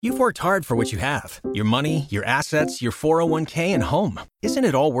You've worked hard for what you have. Your money, your assets, your 401k, and home. Isn't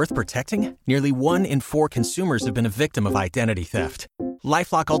it all worth protecting? Nearly 1 in 4 consumers have been a victim of identity theft.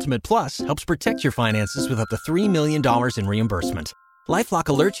 LifeLock Ultimate Plus helps protect your finances with up to $3 million in reimbursement. LifeLock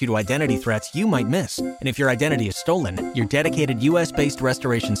alerts you to identity threats you might miss. And if your identity is stolen, your dedicated U.S.-based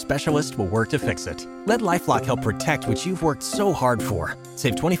restoration specialist will work to fix it. Let LifeLock help protect what you've worked so hard for.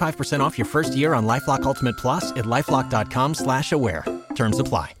 Save 25% off your first year on LifeLock Ultimate Plus at LifeLock.com/aware. Terms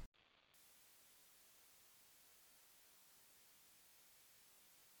apply.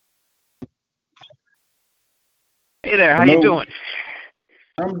 Hey there, how Hello. you doing?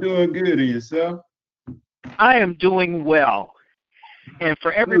 I'm doing good. And yourself? I am doing well. And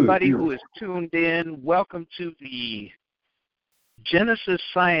for everybody Good. who is tuned in, welcome to the Genesis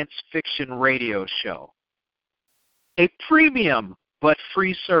Science Fiction Radio Show, a premium but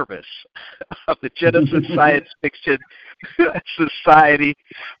free service of the Genesis Science Fiction Society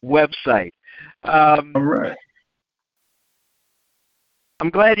website. All right. I'm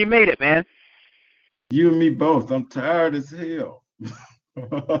glad you made it, man. You and me both. I'm tired as hell.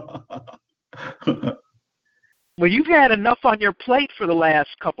 Well, you've had enough on your plate for the last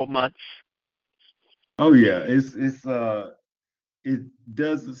couple months. Oh yeah, it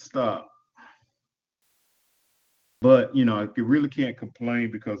doesn't stop. But you really can't complain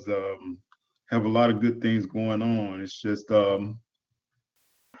because have a lot of good things going on. It's just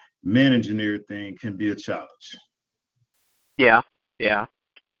managing everything can be a challenge. Yeah. I'm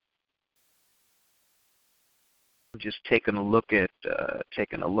just taking a look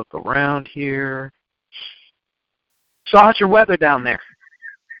around here. So how's your weather down there?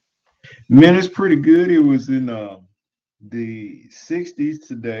 Man, it's pretty good. It was in the 60s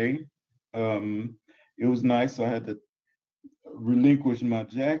today. It was nice. I had to relinquish my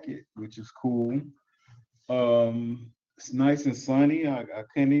jacket, which is cool. It's nice and sunny. I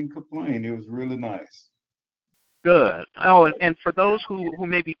can't even complain. It was really nice. Good. Oh, and for those who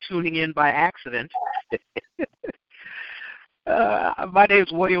may be tuning in by accident, my name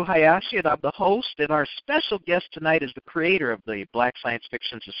is William Hayashi, and I'm the host. And our special guest tonight is the creator of the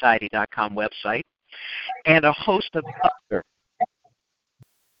BlackScienceFictionSociety.com website and a host of other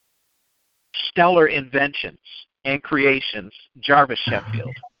stellar inventions and creations, Jarvis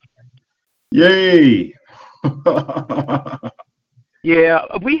Sheffield. Yay! Yeah,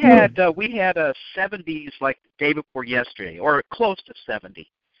 we had a 70s like the day before yesterday, or close to 70.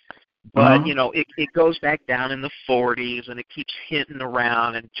 But, it goes back down in the 40s, and it keeps hitting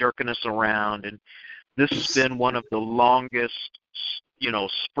around and jerking us around. And this has been one of the longest,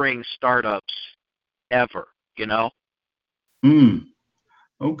 spring startups ever,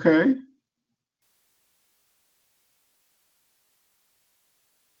 Okay.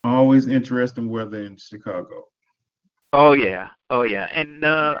 Always interesting weather in Chicago. Oh, yeah. And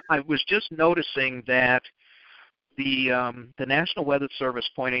I was just noticing that the National Weather Service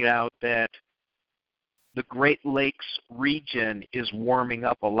pointed out that the Great Lakes region is warming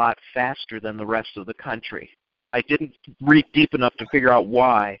up a lot faster than the rest of the country. I didn't read deep enough to figure out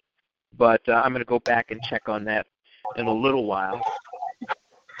why, but I'm going to go back and check on that in a little while.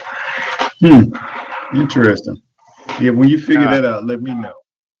 Interesting. Yeah, when you figure that out, let me know.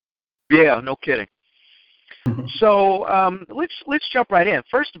 Yeah, no kidding. So let's jump right in.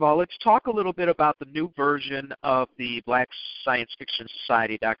 First of all, let's talk a little bit about the new version of the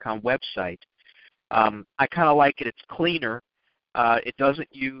BlackScienceFictionSociety.com website. I kind of like it. It's cleaner. It doesn't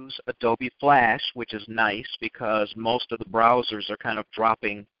use Adobe Flash, which is nice because most of the browsers are kind of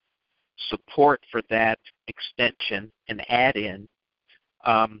dropping support for that extension and add-in.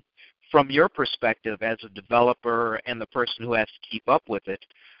 From your perspective as a developer and the person who has to keep up with it,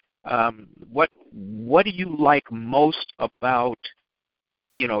 what do you like most about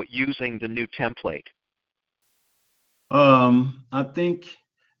using the new template? I think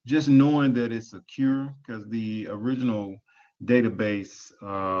just knowing that it's secure, because the original database,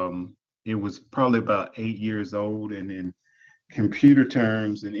 it was probably about 8 years old, and in computer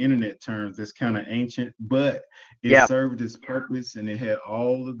terms and internet terms, it's kind of ancient, but it served its purpose and it had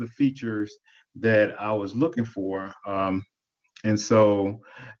all of the features that I was looking for. And so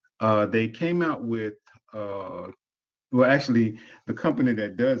they came out with, actually, the company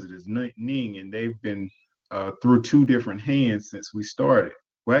that does it is Ning, and they've been through 2 different hands since we started.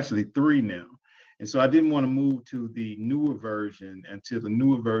 Well, actually 3 now. And so I didn't want to move to the newer version until the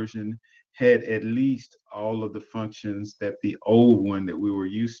newer version had at least all of the functions that the old one that we were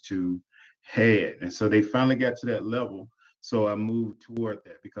used to had. And so they finally got to that level. So I moved toward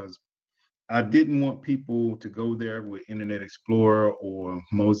that because I didn't want people to go there with Internet Explorer or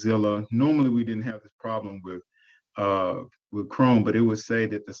Mozilla. Normally, we didn't have this problem with with Chrome, but it would say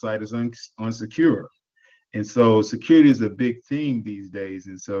that the site is unsecure. And so security is a big thing these days.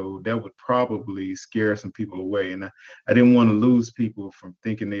 And so that would probably scare some people away. And I didn't want to lose people from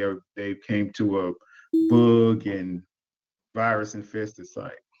thinking they came to a bug and virus infested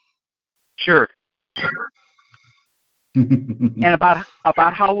site. Sure. And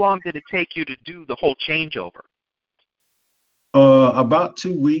about how long did it take you to do the whole changeover? About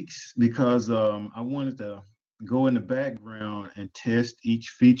 2 weeks, because I wanted to go in the background and test each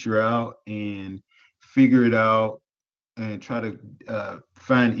feature out and figure it out and try to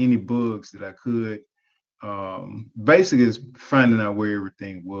find any bugs that I could. Basically, it's finding out where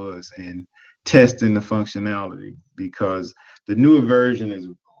everything was and testing the functionality, because the newer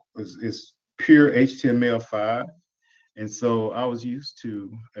version is pure HTML5. And so I was used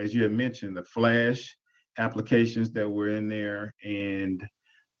to, as you had mentioned, the Flash applications that were in there, and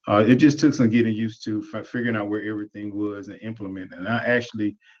it just took some getting used to figuring out where everything was and implementing. And I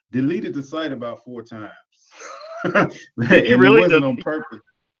actually deleted the site about 4 times. And it wasn't on purpose.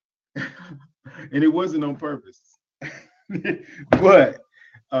 And it wasn't on purpose. But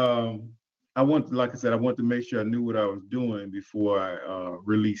like I said, I want to make sure I knew what I was doing before I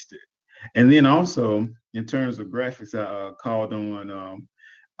released it. And then also, in terms of graphics, I called on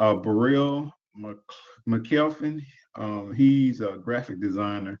Burrell McKelvin. He's a graphic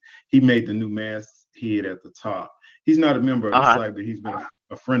designer. He made the new masthead at the top. He's not a member of the site, but he's been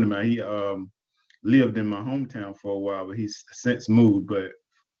a friend of mine. He lived in my hometown for a while, but he's since moved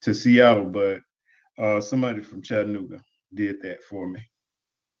to Seattle. But somebody from Chattanooga did that for me.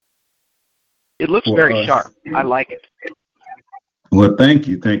 It looks very sharp. I like it. Well, thank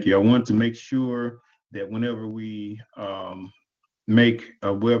you. I want to make sure that whenever we make a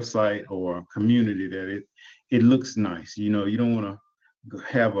website or a community, that it looks nice. You know, you don't want to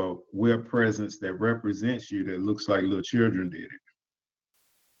have a web presence that represents you that looks like little children did it.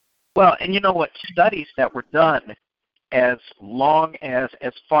 Well, and you know what? Studies that were done as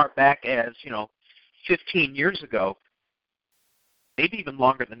far back as 15 years ago, maybe even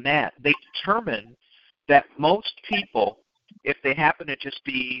longer than that, they determined that most people, if they happen to just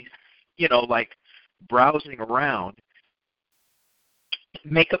be, like browsing around,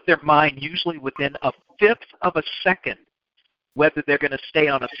 make up their mind usually within a fifth of a second whether they're going to stay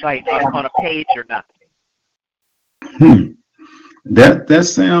on a site, on a page or not. That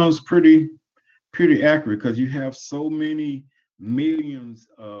sounds pretty accurate, because you have so many millions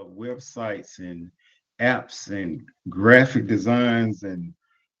of websites and apps and graphic designs and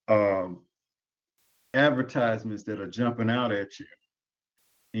advertisements that are jumping out at you.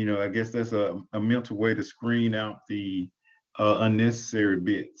 I guess that's a mental way to screen out the unnecessary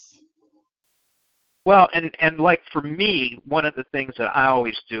bits. Well, and like for me, one of the things that I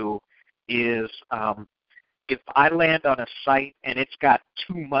always do is if I land on a site and it's got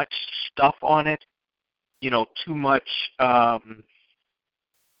too much stuff on it, too much,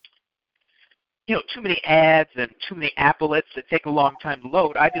 too many ads and too many applets that take a long time to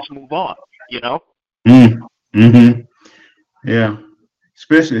load, I just move on, Mm-hmm. Yeah,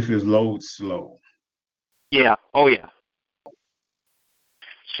 especially if it loads slow. Yeah. Oh, yeah.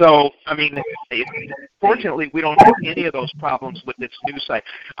 So, I mean, fortunately, we don't have any of those problems with this new site.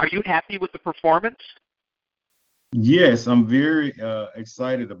 Are you happy with the performance? Yes, I'm very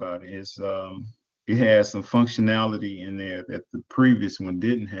excited about it. It has some functionality in there that the previous one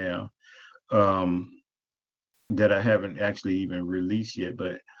didn't have, that I haven't actually even released yet.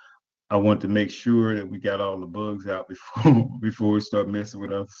 But I want to make sure that we got all the bugs out before we start messing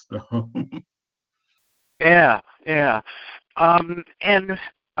with other stuff. Yeah. And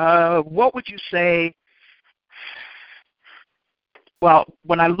what would you say? Well,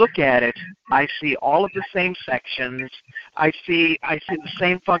 when I look at it, I see all of the same sections. I see the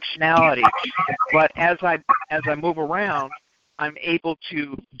same functionality, but as I move around, I'm able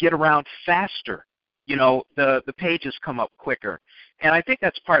to get around faster. The pages come up quicker. And I think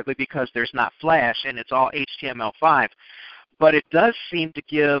that's partly because there's not Flash and it's all HTML5. But it does seem to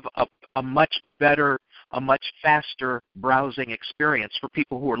give a much better, a much faster browsing experience for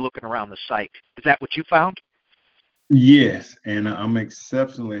people who are looking around the site. Is that what you found? Yes, and I'm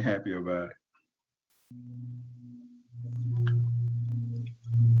exceptionally happy about it.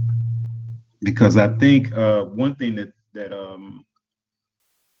 Because I think one thing that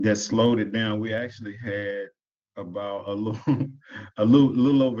slowed it down, we actually had about a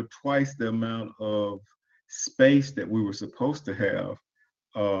little over twice the amount of space that we were supposed to have.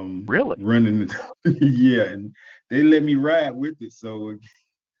 Really? Running yeah, and they let me ride with it, so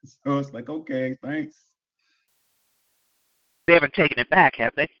it's like, okay, thanks. They haven't taken it back,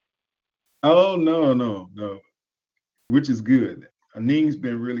 have they? Oh, no. which is good. Ning's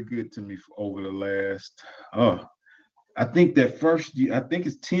been really good to me for over the last, I think that first year, I think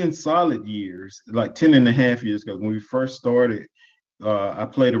it's 10 solid years, like 10 and a half years ago. When we first started, I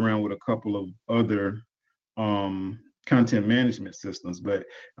played around with a couple of other content management systems, but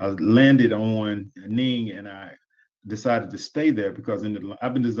I landed on Ning and I decided to stay there because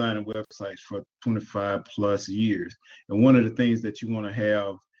I've been designing websites for 25 plus years. And one of the things that you want to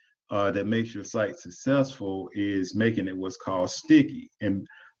have that makes your site successful is making it what's called sticky. And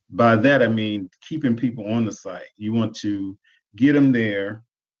by that, I mean keeping people on the site. You want to get them there,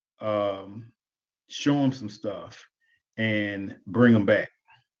 show them some stuff, and bring them back.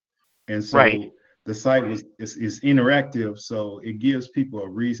 And so Right. the site is interactive, so it gives people a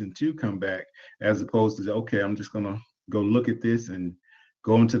reason to come back, as opposed to, okay, I'm just gonna go look at this and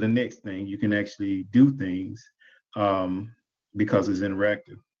go into the next thing. You can actually do things because it's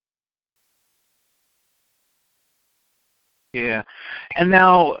interactive. Yeah. And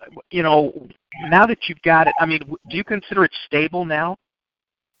now, now that you've got it, I mean, do you consider it stable now?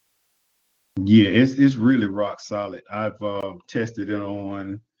 Yeah, it's really rock solid. I've tested it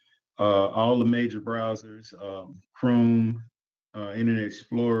on all the major browsers, Chrome, Internet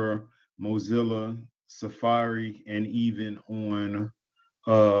Explorer, Mozilla, Safari, and even on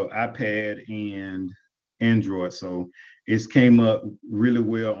iPad and Android. So it's came up really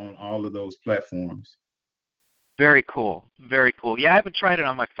well on all of those platforms. Very cool. Very cool. Yeah, I haven't tried it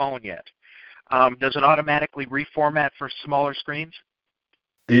on my phone yet. Does it automatically reformat for smaller screens?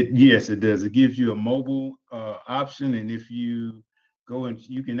 Yes, it does. It gives you a mobile option, and if you go and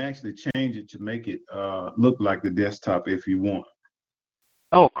you can actually change it to make it look like the desktop if you want.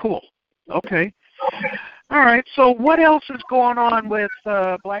 Oh, cool. Okay. All right. So what else is going on with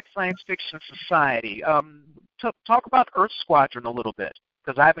Black Science Fiction Society? Talk about Earth Squadron a little bit,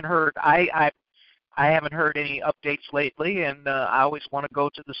 because I haven't heard I haven't heard any updates lately, and I always want to go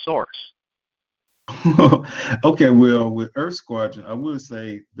to the source. Okay, well, with Earth Squadron, I would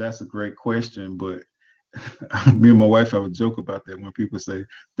say that's a great question, but me and my wife have a joke about that when people say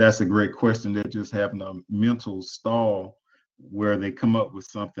that's a great question. They're just having a mental stall where they come up with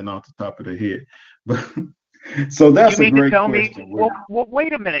something off the top of their head. But so that's You a mean to great tell me? question. Well,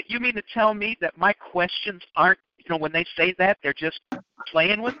 wait a minute. You mean to tell me that my questions aren't? When they say that, they're just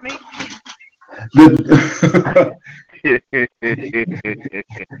playing with me?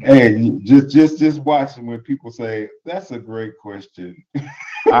 Hey, just watching when people say that's a great question.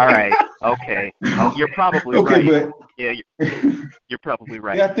 All right. Okay. You're probably Okay, right. but Yeah, you're probably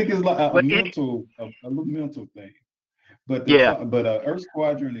right. yeah, I think it's like a But little mental thing. But yeah. Earth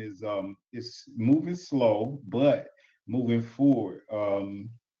Squadron is moving slow, but moving forward.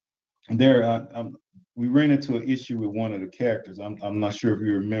 There, we ran into an issue with one of the characters. I'm not sure if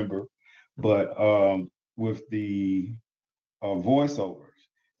you remember, but with the voiceovers.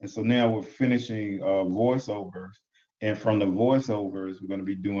 And so now we're finishing voiceovers. And from the voiceovers, we're going to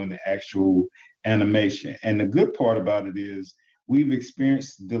be doing the actual animation. And the good part about it is we've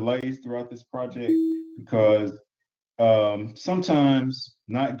experienced delays throughout this project because sometimes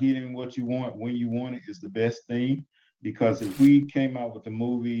not getting what you want when you want it is the best thing. Because if we came out with a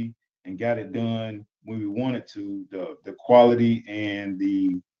movie and got it done when we wanted to, the quality and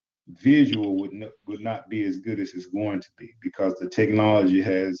the visual would not be as good as it's going to be because the technology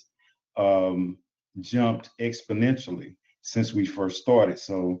has jumped exponentially since we first started.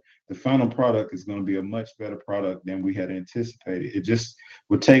 So the final product is going to be a much better product than we had anticipated. It just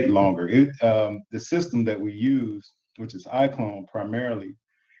would take longer. The system that we use, which is iClone primarily,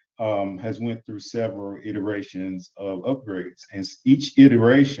 has went through several iterations of upgrades, and each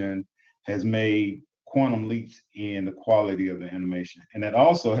iteration has made quantum leaps in the quality of the animation. And that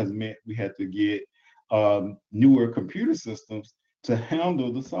also has meant we had to get newer computer systems to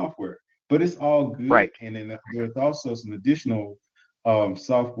handle the software. But it's all good. Right. And then there's also some additional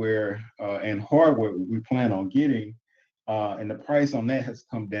software and hardware we plan on getting. And the price on that has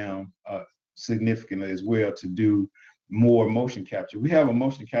come down significantly as well to do more motion capture. We have a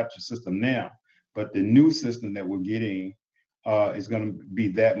motion capture system now, but the new system that we're getting is going to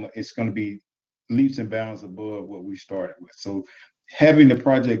be it's going to be leaps and bounds above what we started with. So having the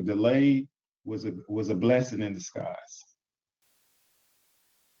project delayed was a blessing in disguise.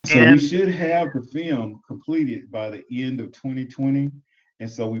 So we should have the film completed by the end of 2020. And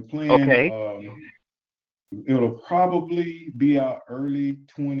so we plan it'll probably be out early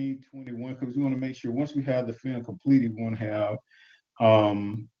 2021 because we want to make sure once we have the film completed, we want to have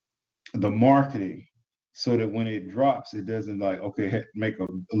the marketing so that when it drops, it doesn't make a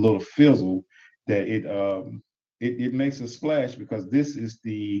little fizzle, that it makes a splash, because this is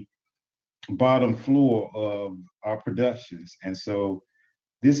the bottom floor of our productions. And so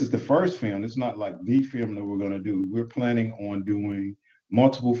this is the first film. It's not like the film that we're going to do. We're planning on doing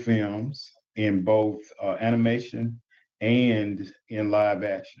multiple films in both animation and in live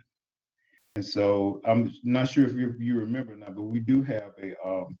action. And so I'm not sure if you remember now, but we do have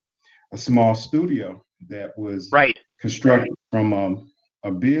a small studio that was Right. constructed from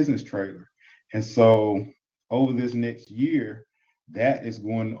a business trailer. And so over this next year, that is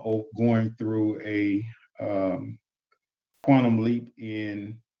going through a quantum leap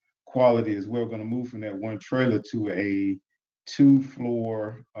in quality as well. We're going to move from that one trailer to a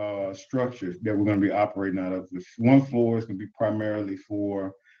 2-floor structure that we're going to be operating out of. The one floor is going to be primarily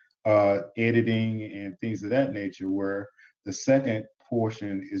for editing and things of that nature, where the second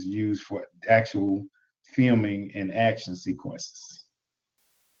portion is used for actual filming and action sequences.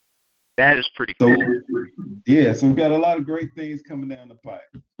 That is pretty cool. Yeah, so we've got a lot of great things coming down the pipe.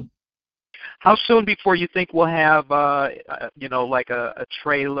 How soon before you think we'll have, like a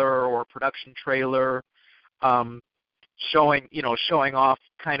trailer or a production trailer showing off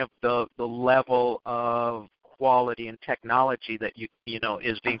kind of the level of quality and technology that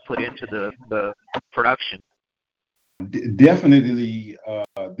is being put into the production? Definitely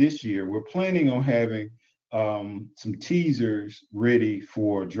this year. We're planning on having some teasers ready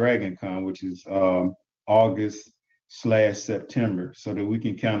for Dragon Con, which is August/September, so that we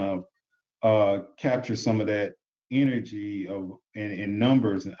can kind of capture some of that energy in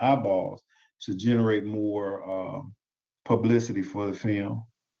numbers and eyeballs to generate more publicity for the film.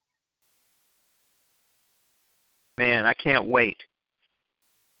 Man, I can't wait.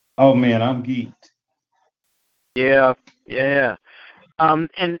 Oh man, I'm geeked. Yeah.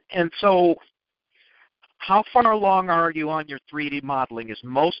 And so how far along are you on your 3D modeling? Is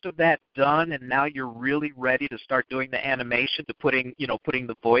most of that done and now you're really ready to start doing the animation, to putting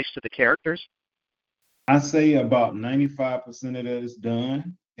the voice to the characters? I say about 95% of that is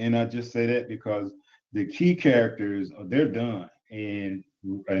done. And I just say that because the key characters, they're done and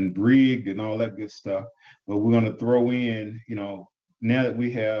rigged and all that good stuff. But we're going to throw in, now that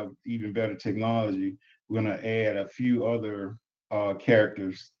we have even better technology, we're going to add a few other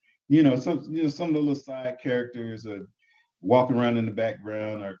characters. Some of the little side characters walk around in the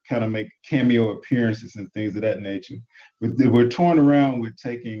background or kind of make cameo appearances and things of that nature. But we're touring around with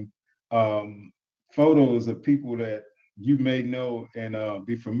taking photos of people that you may know and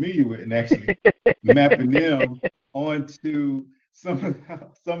be familiar with, and actually mapping them onto some of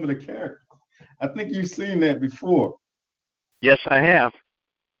the characters. I think you've seen that before. Yes, I have.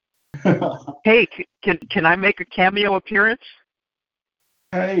 Hey, can I make a cameo appearance?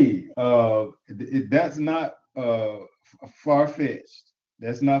 Hey, that's not far-fetched.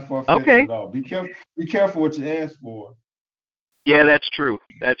 That's not far-fetched Okay. at all. Be careful what you ask for. Yeah, that's true.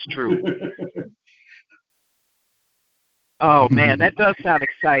 Oh man, that does sound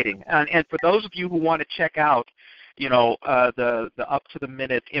exciting. And for those of you who want to check out, the up to the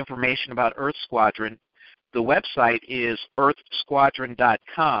minute information about Earth Squadron, the website is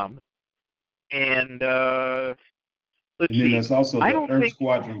earthsquadron.com. And let's see. And then there's also the Earth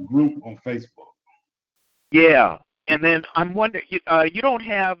Squadron group on Facebook. Yeah, and then I'm wondering, you don't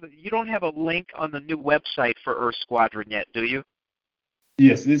have a link on the new website for Earth Squadron yet, do you?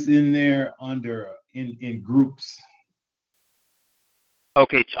 Yes, it's in there under in groups.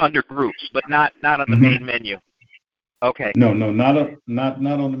 Okay, it's under groups, but not on the main menu. Okay. No, not on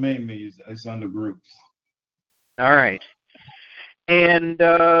the main menu. It's under groups. All right. And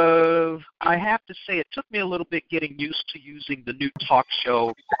I have to say, it took me a little bit getting used to using the new talk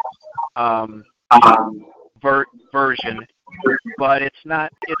show version, but it's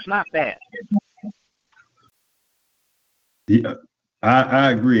not bad. Yeah,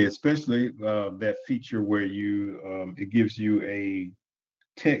 I agree, especially that feature where it gives you a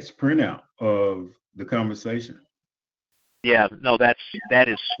text printout of the conversation. Yeah, no, that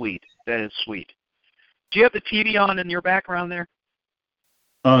is sweet. That is sweet. Do you have the TV on in your background there?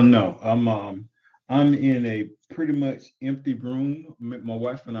 No, I'm in a pretty much empty room. My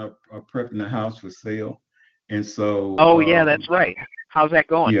wife and I are prepping the house for sale, and so. Oh yeah, that's right. How's that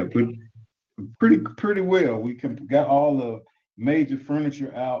going? Yeah, but pretty well. We got all the major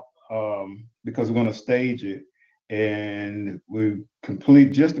furniture out because we're going to stage it, and we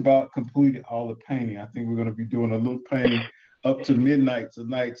just about completed all the painting. I think we're going to be doing a little painting up to midnight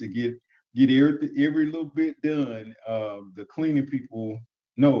tonight to get every little bit done. The cleaning people.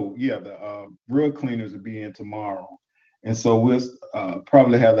 No, yeah, the rug cleaners will be in tomorrow. And so we'll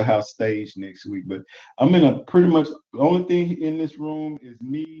probably have the house staged next week. But I'm in pretty much, the only thing in this room is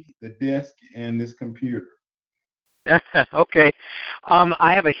me, the desk, and this computer. Okay.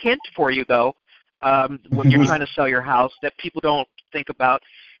 I have a hint for you, though, when you're trying to sell your house that people don't think about.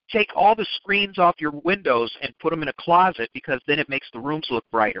 Take all the screens off your windows and put them in a closet because then it makes the rooms look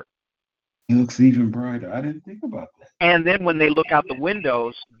brighter. It looks even brighter. I didn't think about that. And then when they look out the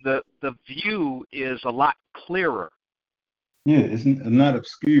windows, the view is a lot clearer. Yeah, it's not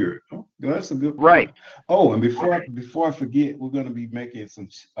obscured. Oh, that's a good Right. point. Oh, and before I forget, we're going to be making some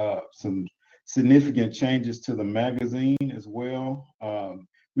significant changes to the magazine as well.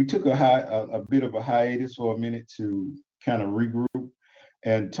 We took a bit of a hiatus for a minute to kind of regroup.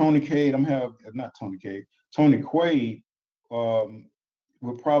 And Tony Quaid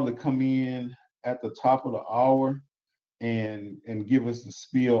will probably come in at the top of the hour and give us the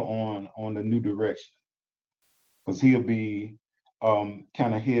spiel on the new direction, because he'll be kind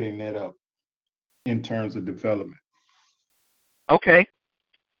of heading that up in terms of development. Okay.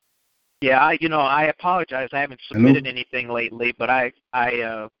 Yeah, I apologize. I haven't Hello? submitted anything lately, but I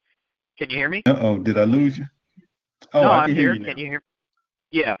can you hear me? Uh-oh, did I lose you? Oh, No, I I'm can hear here. you now. Can you hear?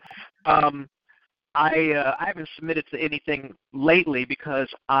 Yeah. Um, I haven't submitted to anything lately because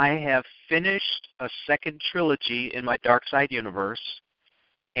I have finished a second trilogy in my Dark Side universe,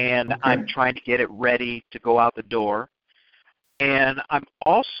 and Okay. I'm trying to get it ready to go out the door. And I'm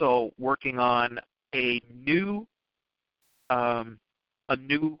also working on a new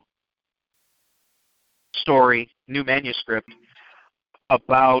story, new manuscript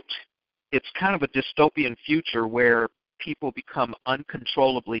about, it's kind of a dystopian future where people become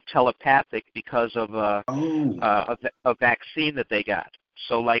uncontrollably telepathic because of a vaccine that they got.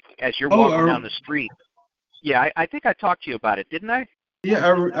 So, like, as you're walking down the street, yeah, I think I talked to you about it, didn't I? Yeah, I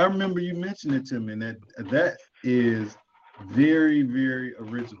remember you mentioned it to me, and that is very, very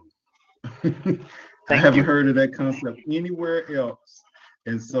original. I haven't heard of that concept anywhere else,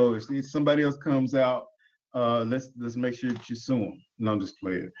 and so if somebody else comes out, let's make sure that you sue them. No, I'm just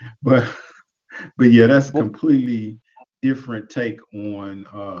playing, but yeah, that's a completely different take on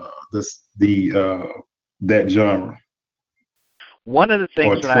that genre. One of the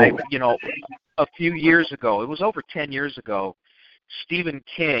things that a few years ago, it was over 10 years ago, Stephen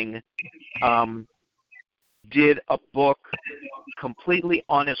King did a book completely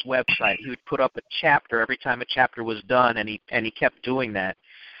on his website. He would put up a chapter every time a chapter was done, and he kept doing that.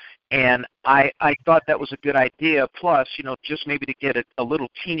 And I thought that was a good idea. Plus, just maybe to get a little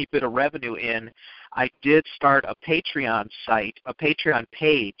teeny bit of revenue in, I did start a Patreon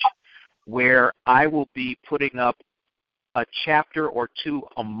page, where I will be putting up a chapter or two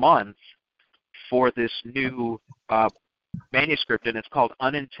a month for this new manuscript, and it's called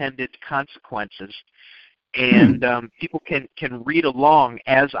Unintended Consequences. And people can read along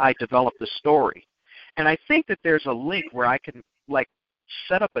as I develop the story. And I think that there's a link where I can, like,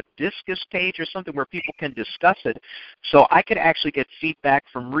 set up a Discus page or something where people can discuss it, so I could actually get feedback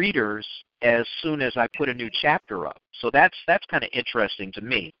from readers as soon as I put a new chapter up. So that's kind of interesting to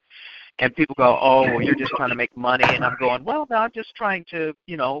me. And people go, oh, well, you're just trying to make money. And I'm going, well, no, I'm just trying to,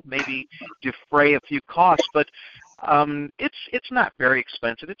 maybe defray a few costs. But it's not very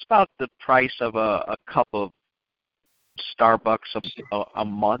expensive. It's about the price of a cup of Starbucks a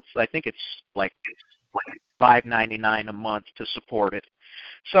month. I think it's like $5.99 a month to support it.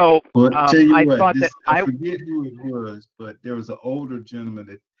 So tell you I what, thought that I forget who it was, but there was an older gentleman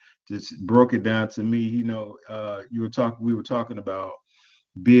that just broke it down to me. We were talking about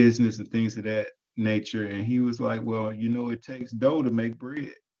business and things of that nature, and he was like, well, it takes dough to make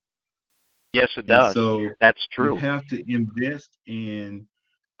bread. Yes, it does. So that's true. You have to invest in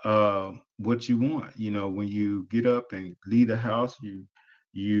what you want. When you get up and leave the house,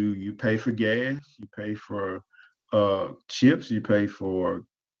 you pay for gas, you pay for chips, you pay for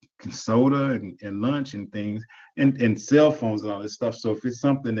soda and lunch and things, and cell phones and all this stuff. So if it's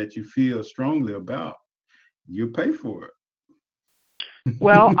something that you feel strongly about, you pay for it.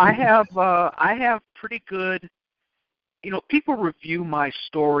 Well, I have pretty good, people review my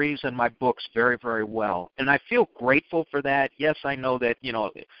stories and my books very, very well, and I feel grateful for that. Yes, I know that,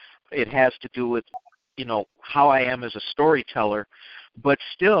 it has to do with, how I am as a storyteller, but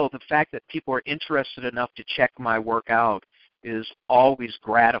still the fact that people are interested enough to check my work out is always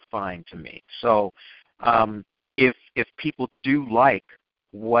gratifying to me. So if people do like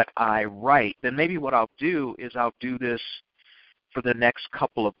what I write, then maybe what I'll do is I'll do this for the next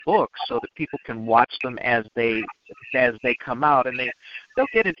couple of books so that people can watch them as they come out, and they'll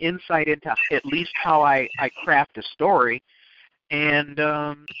get an insight into at least how I craft a story. And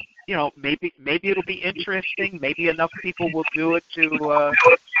maybe it'll be interesting. Maybe enough people will do it to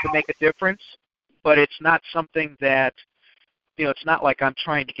make a difference. But it's not something that it's not like I'm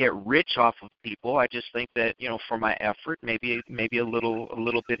trying to get rich off of people. I just think that, for my effort, maybe a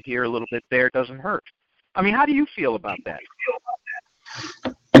little bit here, a little bit there doesn't hurt. I mean, how do you feel about that?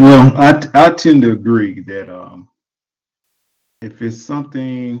 Well, I tend to agree that if it's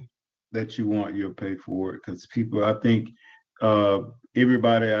something that you want, you'll pay for it. Because people, I think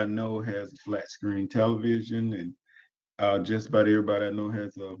everybody I know has a flat screen television, and just about everybody I know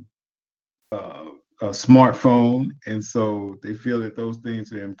has a smartphone, and so they feel that those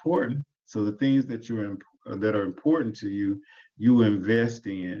things are important. So the things that that are important to you, you invest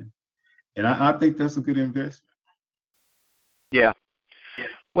in, and I think that's a good investment. Yeah.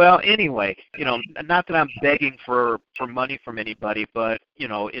 Well, anyway, not that I'm begging for money from anybody, but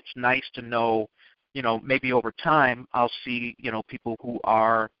it's nice to know, maybe over time I'll see, people who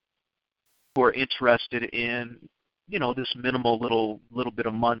are interested in, this minimal little bit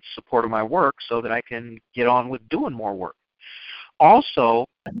of month support of my work, so that I can get on with doing more work. Also,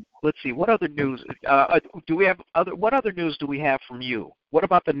 let's see, what other news do we have? What other news do we have from you? What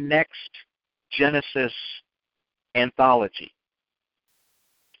about the next Genesis anthology?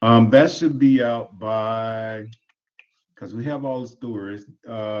 That should be out because we have all the stories,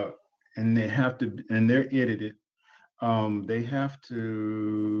 and they're edited. They have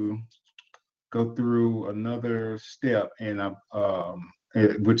to go through another step,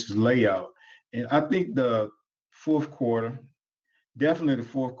 which is layout. And I think the fourth quarter, definitely the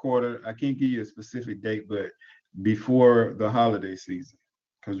fourth quarter. I can't give you a specific date, but before the holiday season,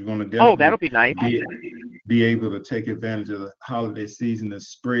 because we're going to definitely that'll be nice. Be able to take advantage of the holiday season and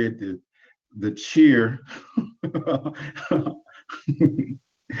spread the cheer.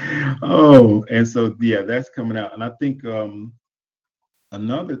 Oh, and so yeah, that's coming out. And I think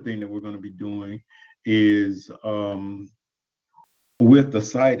another thing that we're going to be doing is with the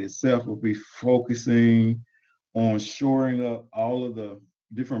site itself, we'll be focusing on shoring up all of the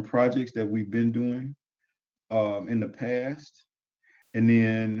different projects that we've been doing in the past, and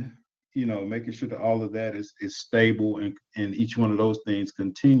then making sure that all of that is stable, and each one of those things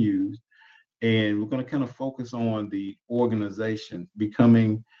continues. And we're going to kind of focus on the organization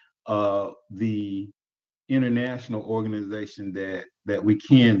becoming the international organization that we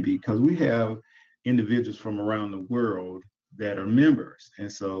can be, because we have individuals from around the world that are members,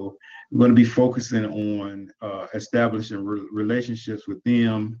 and so we're going to be focusing on establishing relationships with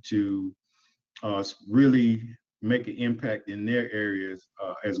them to really make an impact in their areas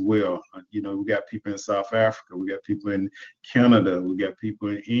as well. We got people in South Africa, we got people in Canada, we got people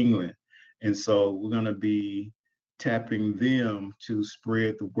in England, and so we're going to be tapping them to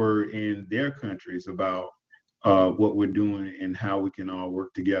spread the word in their countries about what we're doing and how we can all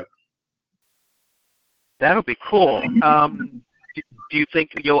work together. That'll be cool. Do you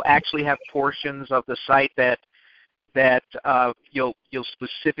think you'll actually have portions of the site that you'll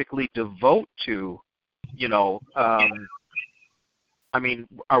specifically devote to? I mean,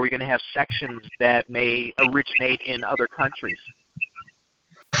 are we going to have sections that may originate in other countries?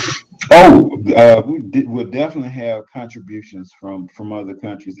 We'll definitely have contributions from other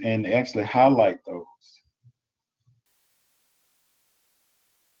countries, and actually highlight those.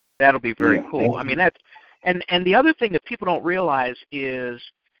 That'll be very cool. I mean, and the other thing that people don't realize is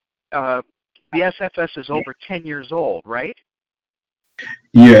the SFS is over 10 years old, right?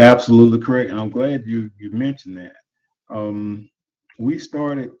 Yeah, absolutely correct. And I'm glad you mentioned that. We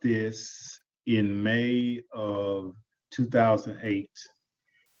started this in May of 2008.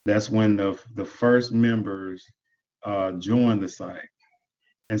 That's when the first members joined the site.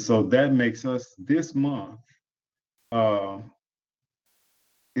 And so that makes us this month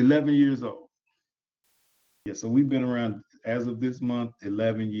 11 years old. Yeah, so we've been around as of this month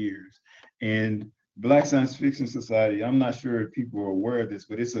 11 years. And Black Science Fiction Society, I'm not sure if people are aware of this,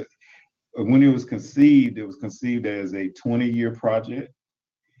 but when it was conceived as a 20-year project.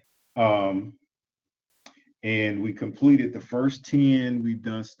 And we completed the first 10. We've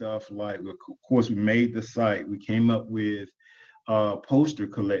done stuff like, of course, we made the site. We came up with a poster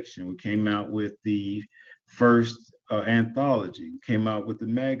collection. We came out with the first anthology. We came out with the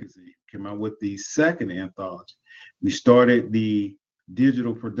magazine. Came out with the second anthology. We started the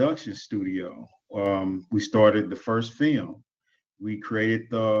digital production studio. We started the first film. We created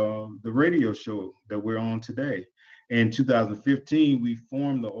the radio show that we're on today. In 2015, we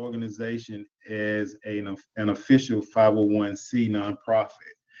formed the organization as an official 501c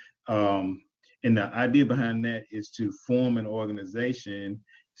nonprofit. And the idea behind that is to form an organization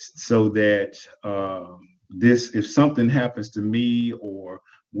so that if something happens to me or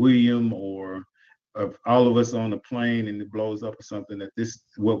William or of all of us on a plane and it blows up or something, that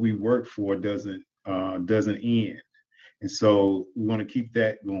what we work for doesn't end. And so we want to keep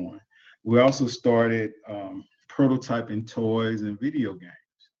that going. We also started prototyping toys and video games.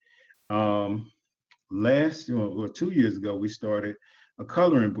 2 years ago, we started a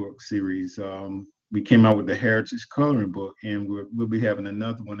coloring book series. We came out with the Heritage Coloring Book, and we'll be having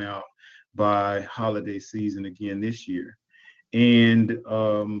another one out by holiday season again this year. And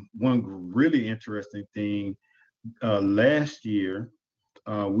one really interesting thing, last year,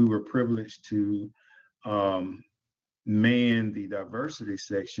 we were privileged to man the diversity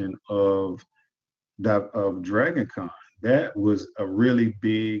section of DragonCon. That was a really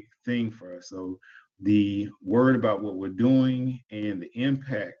big thing for us. So the word about what we're doing and the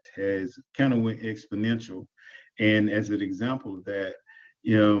impact has kind of went exponential. And as an example of that,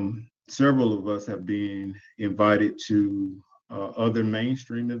 several of us have been invited to other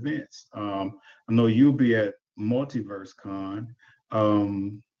mainstream events. I know you'll be at Multiverse Con,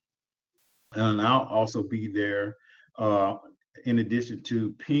 and I'll also be there in addition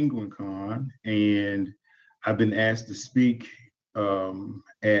to Penguin Con, and I've been asked to speak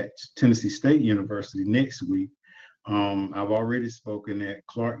at Tennessee State University next week. I've already spoken at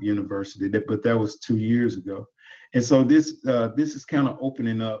Clark University, but that was 2 years ago. And so this is kind of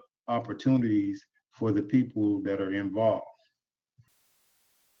opening up opportunities for the people that are involved.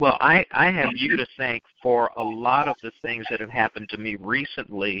 Well, I have you to thank for a lot of the things that have happened to me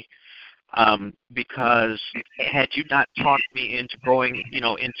recently, because had you not talked me into going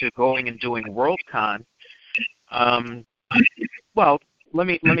and doing WorldCon, well, let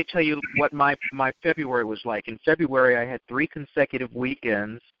me tell you what my February was like. In February, I had 3 consecutive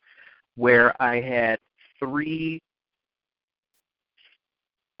weekends where I had three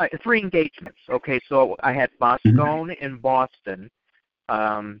engagements. Okay, so I had Boscone in Boston,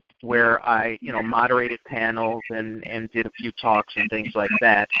 where I moderated panels and did a few talks and things like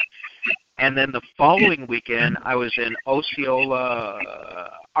that. And then the following weekend, I was in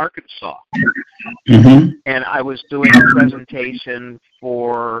Osceola, Arkansas, and I was doing a presentation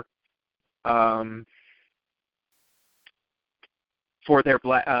for their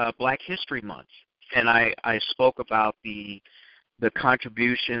Black History Month, and I spoke about the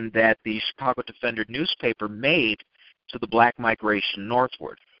contribution that the Chicago Defender newspaper made to the Black migration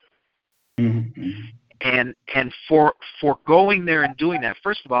northward. And for going there and doing that,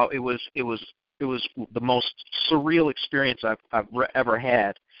 first of all, it was the most surreal experience I've ever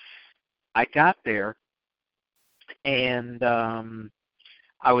had. I got there, and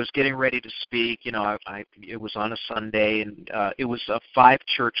I was getting ready to speak. It was on a Sunday, and it was a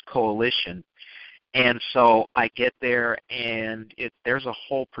 5-church coalition. And so I get there, and there's a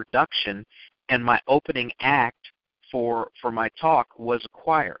whole production, and my opening act for my talk was a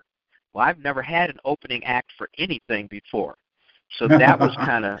choir. Well, I've never had an opening act for anything before, so that was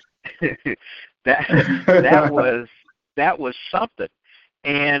kind of that was something.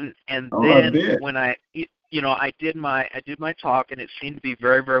 And then when I did my talk, and it seemed to be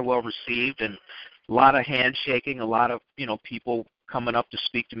very, very well received, and a lot of handshaking, a lot of people coming up to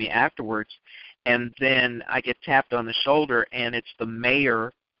speak to me afterwards. And then I get tapped on the shoulder, and it's the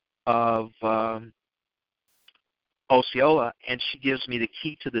mayor of Osceola, and she gives me the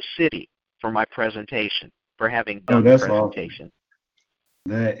key to the city for my presentation, for having done the presentation. Awesome.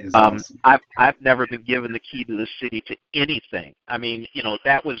 That is awesome. I've never been given the key to the city to anything. I mean, it's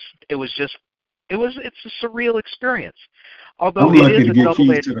a surreal experience. Although I'm lucky to get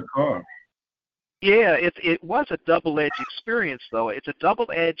keys to the car. Yeah, it was a double-edged experience, though. It's a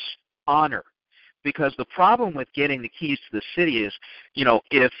double-edged honor, because the problem with getting the keys to the city is,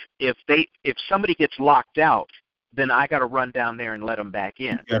 if somebody gets locked out, then I got to run down there and let them back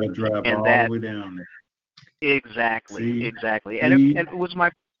in. You got to drive all the way down there. Exactly, exactly. And it was my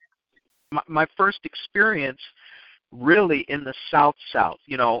first experience really in the South.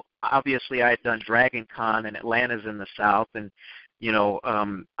 Obviously I had done DragonCon, and Atlanta's in the South, and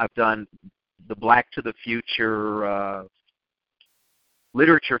I've done the Black to the Future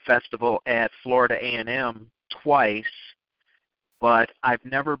Literature Festival at Florida A&M twice, but I've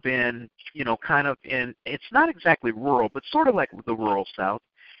never been, kind of it's not exactly rural, but sort of like the rural South.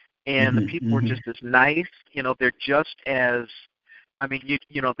 And the people were just as nice. They're just as,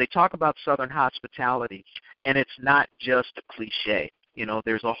 they talk about Southern hospitality, and it's not just a cliche.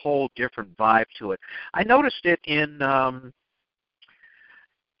 There's a whole different vibe to it. I noticed it in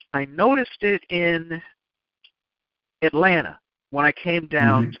Atlanta when I came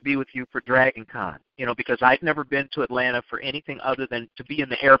down to be with you for DragonCon, because I'd never been to Atlanta for anything other than to be in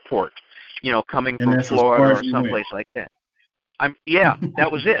the airport, coming from Florida or someplace like that.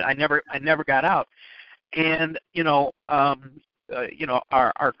 That was it. I never got out. And our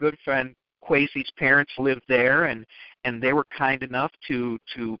good friend Kwesi's parents lived there, and they were kind enough to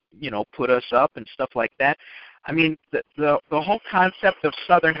put us up and stuff like that. I mean, the whole concept of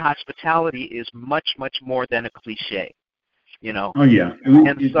Southern hospitality is much, much more than a cliche, Oh yeah,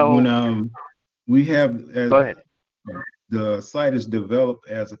 And we have, as go ahead. the site is developed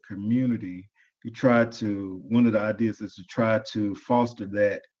as a community, one of the ideas is to try to foster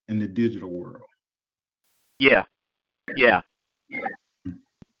that in the digital world. Yeah.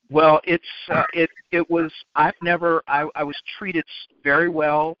 Well, it was. I was treated very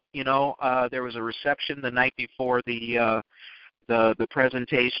well. There was a reception the night before the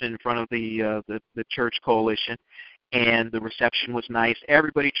presentation in front of the church coalition, and the reception was nice.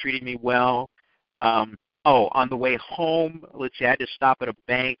 Everybody treated me well. On the way home, let's see, I had to stop at a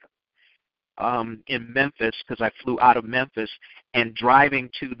bank in Memphis because I flew out of Memphis, and driving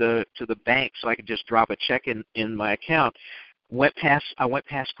to the bank so I could just drop a check in my account. I went past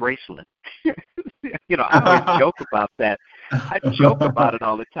Graceland. I always joke about that. I joke about it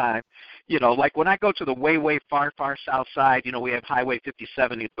all the time. Like when I go to the way far south side, we have Highway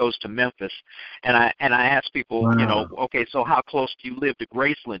 57 that goes to Memphis, and I ask people, Wow. Okay, so how close do you live to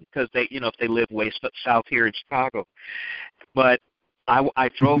Graceland? Because they, if they live way south here in Chicago, but I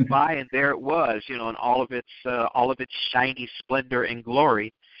drove by and there it was, in all of its shiny splendor and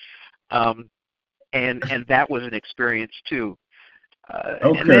glory. And that was an experience too.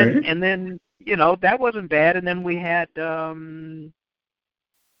 Okay. And then that wasn't bad. And then we had the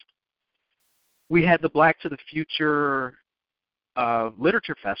Black to the Future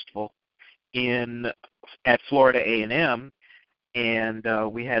Literature Festival at Florida A&M, and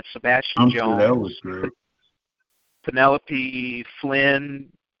we had Sebastian I'm Jones, sure that was good. Penelope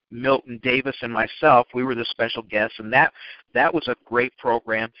Flynn, Milton Davis, and myself. We were the special guests, and that was a great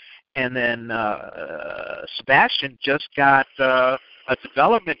program. And then Sebastian just got a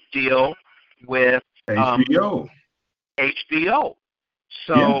development deal with HBO.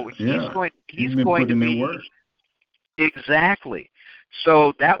 So yeah. he's been going to putting be in work. Exactly.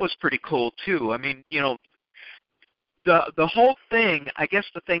 So that was pretty cool too. I mean, the whole thing. I guess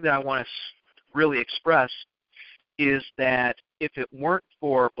the thing that I want to really express is that if it weren't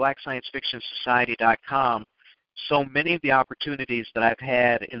for BlackScienceFictionSociety.com, so many of the opportunities that I've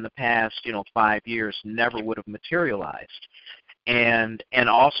had in the past, 5 years never would have materialized. And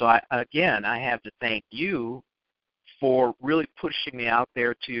also, I have to thank you for really pushing me out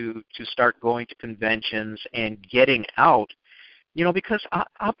there to start going to conventions and getting out. Because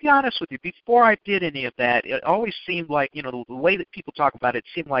I'll be honest with you, before I did any of that, it always seemed like, the way that people talk about it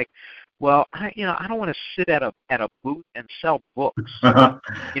seemed like, well, I don't want to sit at a booth and sell books, even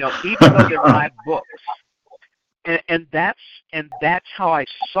though they're my books. And that's how I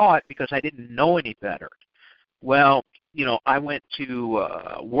saw it, because I didn't know any better. Well, I went to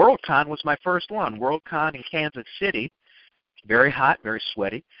WorldCon was my first one. WorldCon in Kansas City, very hot, very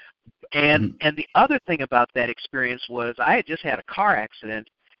sweaty. And the other thing about that experience was I had just had a car accident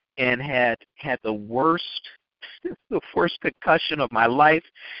and had the worst concussion of my life,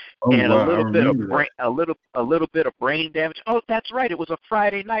 and wow, a little bit of brain damage. Oh, that's right. It was a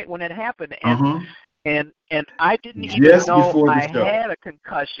Friday night when it happened, and I didn't even know I had a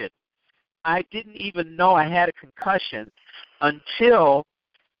concussion. I didn't even know I had a concussion until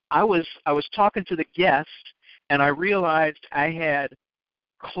I was talking to the guest, and I realized I had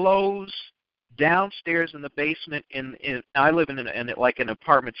clothes downstairs in the basement. I live in an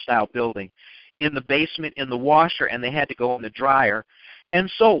apartment style building, in the basement in the washer, and they had to go in the dryer. And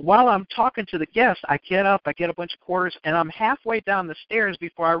so while I'm talking to the guest, I get up, I get a bunch of quarters, and I'm halfway down the stairs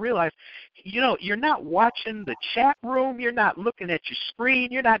before I realize, you're not watching the chat room, you're not looking at your screen,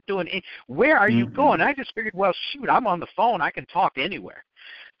 you're not doing anything. Where are you going? I just figured, well, shoot, I'm on the phone, I can talk anywhere.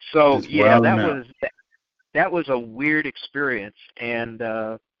 So that was a weird experience, and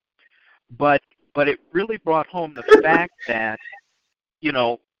but it really brought home the fact that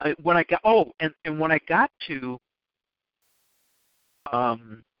when I got to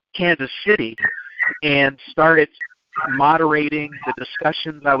Kansas City and started moderating the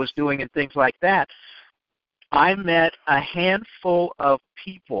discussions I was doing and things like that, I met a handful of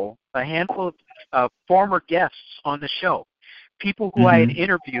people, a handful of former guests on the show, people who I had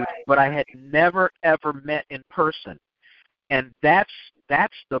interviewed but I had never ever met in person. And that's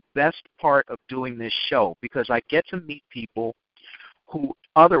the best part of doing this show, because I get to meet people who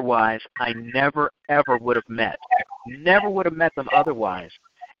otherwise I never ever would have met. Never would have met them otherwise.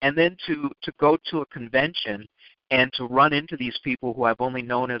 And then to go to a convention and to run into these people who I've only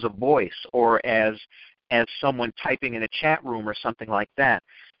known as a voice or as someone typing in a chat room or something like that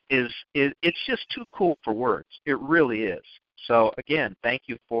it's just too cool for words. It really is. So again, thank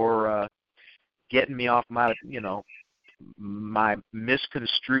you for getting me off my, my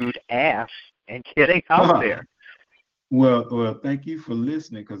misconstrued ass and getting out there. Well, thank you for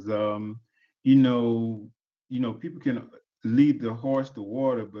listening, because you know, people can lead the horse to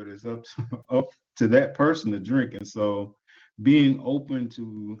water, but it's up to that person to drink. And so, being open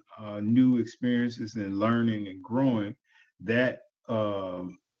to new experiences and learning and growing, that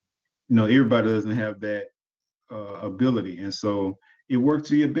everybody doesn't have that ability, and so it works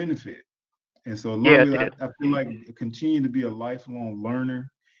to your benefit. And so, as long as I feel like continue to be a lifelong learner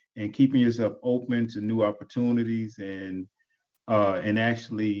and keeping yourself open to new opportunities and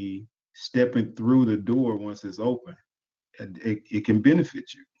actually stepping through the door once it's open, it can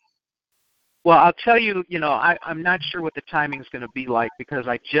benefit you. Well, I'll tell you, I'm not sure what the timing is going to be like, because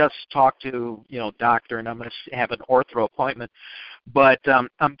I just talked to, doctor, and I'm going to have an ortho appointment. But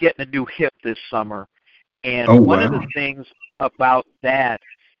I'm getting a new hip this summer. And one of the things about that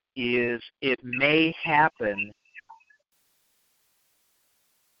is it may happen,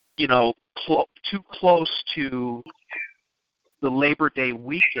 too close to the Labor Day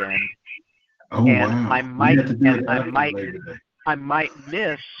weekend. And I might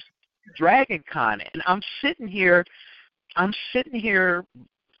miss Dragon Con. And I'm sitting here, I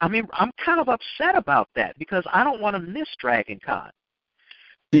mean, I'm kind of upset about that, because I don't want to miss Dragon Con.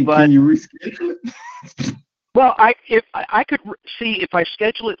 Can you reschedule it? Well, if I could see, if I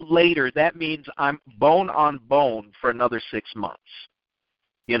schedule it later, that means I'm bone on bone for another 6 months,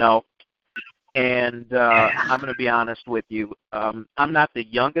 And I'm going to be honest with you. I'm not the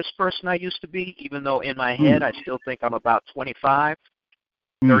youngest person I used to be, even though in my head I still think I'm about 25,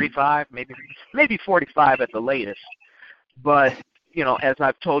 35, maybe 45 at the latest. But, as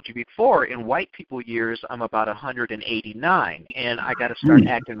I've told you before, in white people years, I'm about 189, and I got to start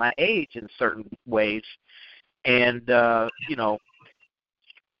acting my age in certain ways. And,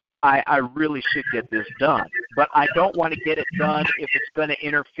 I really should get this done. But I don't want to get it done if it's going to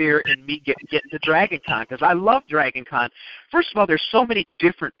interfere in me getting to Dragon Con, because I love Dragon Con. First of all, there's so many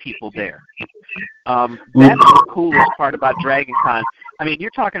different people there. That's the coolest part about Dragon Con. I mean, you're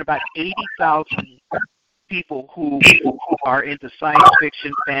talking about 80,000 people who are into science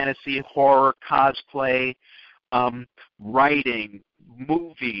fiction, fantasy, horror, cosplay, writing,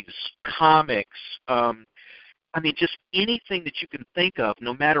 movies, comics, I mean, just anything that you can think of,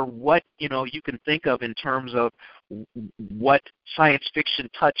 no matter what, you can think of in terms of what science fiction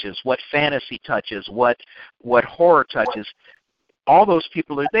touches, what fantasy touches, what horror touches. All those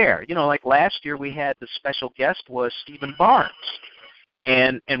people are there. Like last year we had the special guest was Stephen Barnes.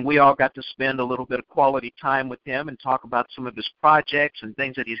 And we all got to spend a little bit of quality time with him and talk about some of his projects and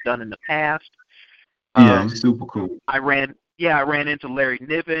things that he's done in the past. Yeah, he's super cool. I ran into Larry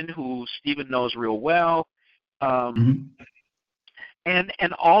Niven, who Stephen knows real well. And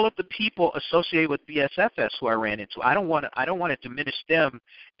all of the people associated with BSFS who I ran into. I don't want to diminish them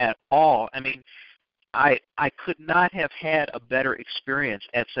at all. I mean, I could not have had a better experience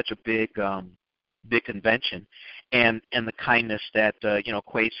at such a big convention, and the kindness that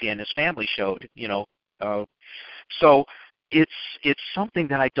Kwesi and his family showed. So it's something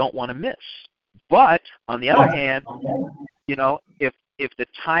that I don't want to miss. But on the other hand, if the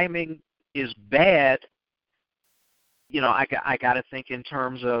timing is bad, I got to think in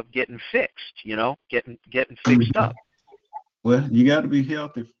terms of getting fixed, getting fixed up. Well, you got to be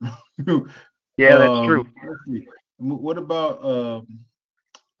healthy. Yeah, that's true. What about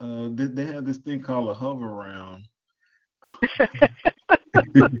they have this thing called a hover round?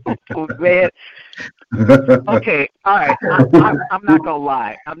 Oh, man. Okay, all right. I'm not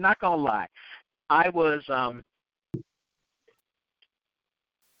gonna lie. I was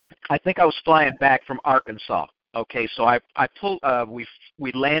I think I was flying back from Arkansas. Okay, so I pulled.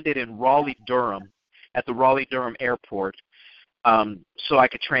 We landed in Raleigh-Durham at the Raleigh-Durham airport, so I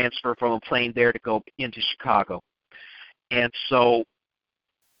could transfer from a plane there to go into Chicago. And so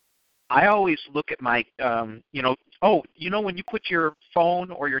I always look at my, when you put your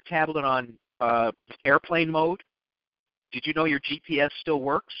phone or your tablet on airplane mode, did you know your GPS still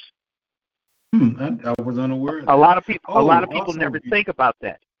works? I was unaware. A lot of people never think about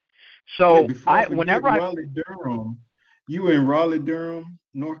that. So Raleigh-Durham, you were in Raleigh-Durham,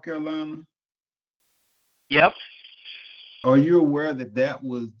 North Carolina? Yep. Are you aware that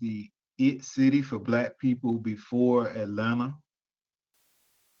was the it city for Black people before Atlanta?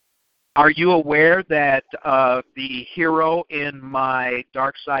 Are you aware that the hero in my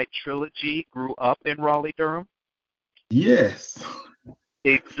Dark Side trilogy grew up in Raleigh-Durham? Yes.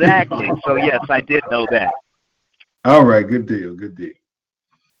 Exactly. So yes, I did know that. All right, good deal.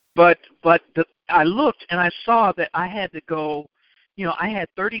 But I looked and I saw that I had to go, I had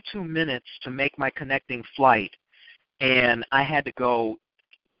 32 minutes to make my connecting flight, and I had to go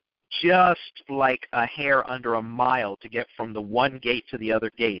just like a hair under a mile to get from the one gate to the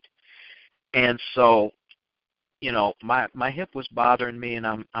other gate. And so, my hip was bothering me, and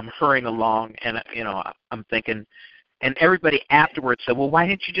I'm hurrying along, and I'm thinking, and everybody afterwards said, well, why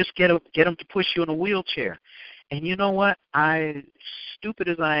didn't you just get them to push you in a wheelchair? And you know what? Stupid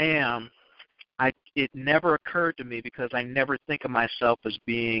as I am, it never occurred to me because I never think of myself as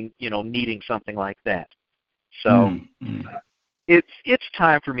being, needing something like that. So it's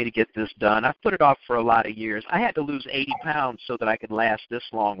time for me to get this done. I've put it off for a lot of years. I had to lose 80 pounds so that I could last this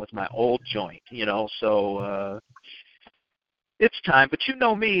long with my old joint, so it's time. But you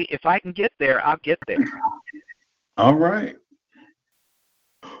know me, if I can get there, I'll get there. All right.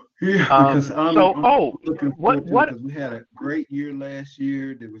 Yeah, because I'm looking forward to it because we had a great year last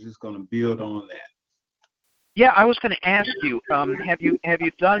year that was just going to build on that. Yeah, I was going to ask you, have you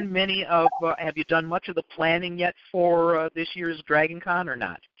done have you done much of the planning yet for this year's Dragon Con or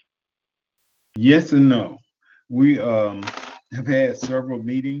not? Yes and no. We have had several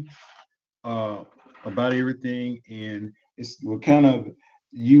meetings about everything, and we're kind of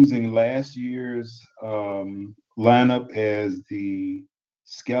using last year's lineup as the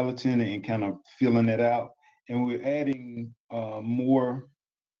skeleton and kind of filling it out, and we're adding more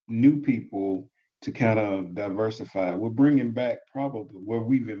new people to kind of diversify. We're bringing back probably where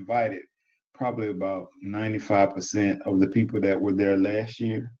we've invited probably about 95% of the people that were there last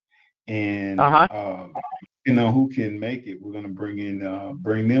year, and who can make it, we're going to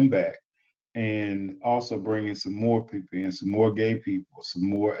bring them back, and also bring in some more people in, some more gay people, some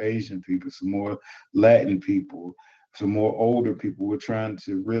more Asian people, some more Latin people, some more older people. We're trying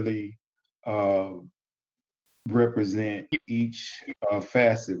to really represent each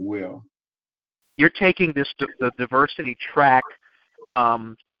facet well. You're taking the diversity track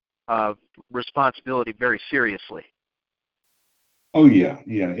responsibility very seriously. Oh yeah.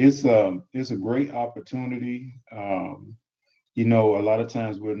 It's a great opportunity. A lot of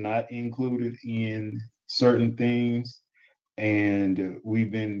times we're not included in certain things, and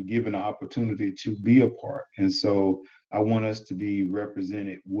we've been given an opportunity to be a part. And so I want us to be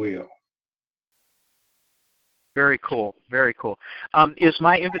represented well. Very cool. Very cool. Is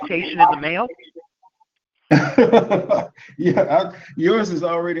my invitation in the mail? Yeah, yours is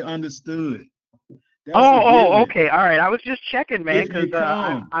already understood. Okay. All right. I was just checking, man, because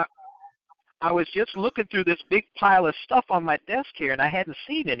I was just looking through this big pile of stuff on my desk here, and I hadn't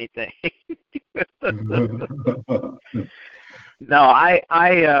seen anything. No,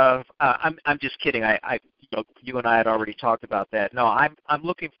 I'm just kidding. You and I had already talked about that. No, I'm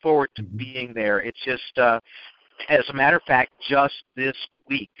looking forward to being there. It's just, as a matter of fact, just this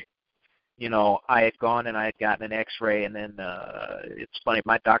week, I had gone and I had gotten an X-ray, and then it's funny.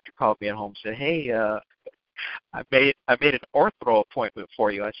 My doctor called me at home and said, "Hey, I made an ortho appointment for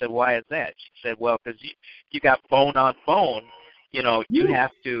you." I said, "Why is that?" She said, "Well, because you got bone on bone. You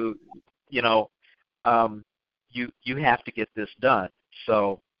have to, you have to get this done.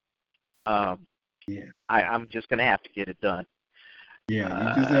 So, I'm just going to have to get it done." Yeah,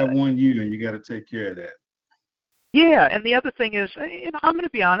 you just have one year, and you got to take care of that. Yeah, and the other thing is, I'm going to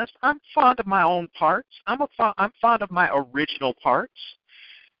be honest. I'm fond of my own parts. I'm fond of my original parts.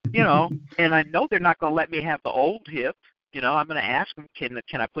 And I know they're not going to let me have the old hip. I'm going to ask them, can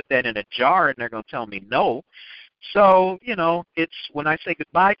I put that in a jar? And they're going to tell me no. So, it's when I say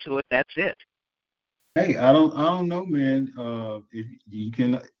goodbye to it, that's it. Hey, I don't know, man. If you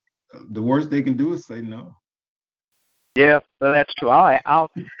can, the worst they can do is say no. Yeah, well, that's true.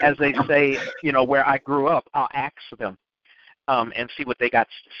 I'll, as they say, where I grew up, I'll ask them and see what they got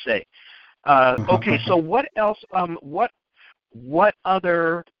to say. Okay, so what else? What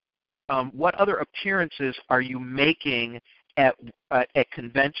other appearances are you making at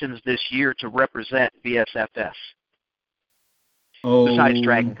conventions this year to represent BSFS besides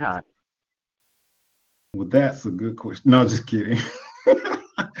Dragon Con? Well, that's a good question. No, just kidding.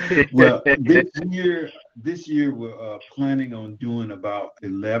 Well, this year we're planning on doing about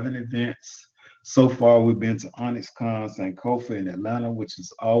 11 events. So far, we've been to OnyxCon, Sankofa, in Atlanta, which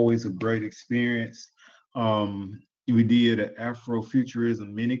is always a great experience. We did an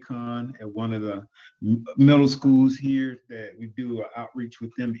Afrofuturism mini-con at one of the middle schools here that we do an outreach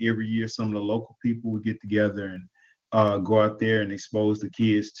with them every year. Some of the local people we get together and go out there and expose the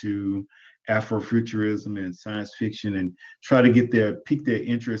kids to Afrofuturism and science fiction and try to pique their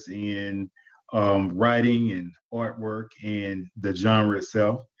interest in writing and artwork and the genre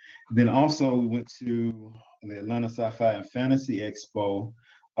itself. Then also we went to the Atlanta Sci-Fi and Fantasy Expo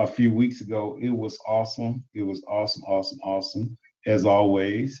a few weeks ago. It was awesome. It was awesome. as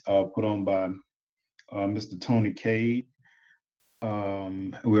always, put on by Mr. Tony Cade.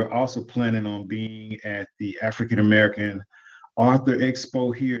 We're also planning on being at the African American Author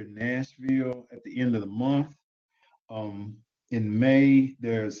Expo here in Nashville at the end of the month. In May,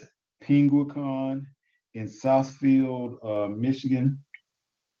 there's PenguinCon in Southfield, Michigan.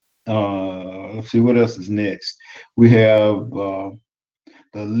 Let's see what else is next. We have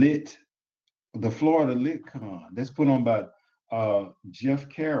the Florida Lit Con. That's put on by Jeff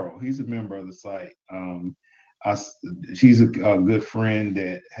Carroll. He's a member of the site. She's a good friend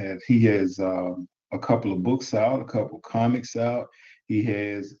that he has a couple of books out, a couple of comics out. He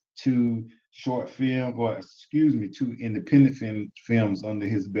has two independent films under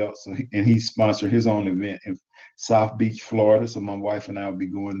his belt. So he sponsored his own event in South Beach, Florida. So my wife and I will be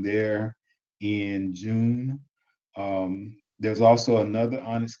going there in June. There's also another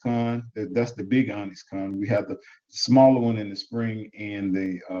Onyx Con. That's the big Onyx Con. We have the smaller one in the spring and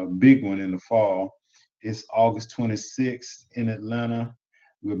the big one in the fall. It's August 26th in Atlanta.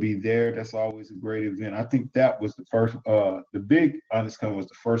 We'll be there. That's always a great event. I think that was the first, the big Onyx Con was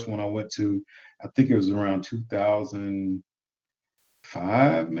the first one I went to. I think it was around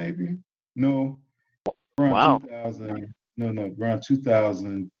 2005, maybe? No, around 2000, around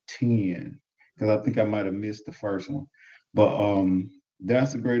 2010, because I think I might have missed the first one. But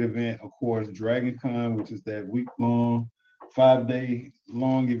that's a great event. Of course, Dragon Con, which is that week-long, 5-day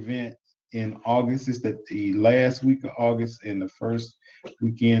long event in August. It's the last week of August and the first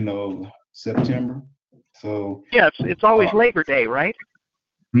weekend of September. So yeah, it's always Labor Day, right?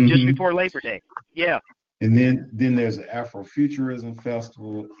 Mm-hmm. Just before Labor Day. Yeah. And then there's the Afrofuturism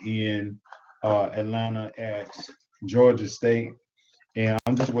Festival in Atlanta at Georgia State, and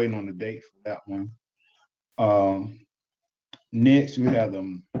I'm just waiting on the date for that one. Next, we have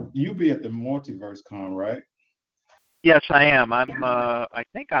you'll be at the Multiverse Con, right? Yes, I am. I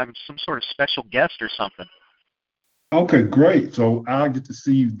think I'm some sort of special guest or something. Okay, great. So I'll get to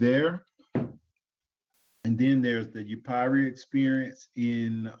see you there. And then there's the Upiri Experience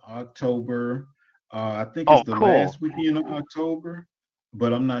in October. I think it's the last weekend of October,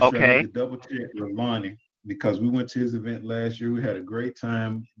 but I'm not sure. I need to double check with Lonnie because we went to his event last year. We had a great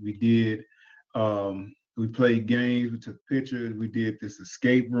time. We did. We played games. We took pictures. We did this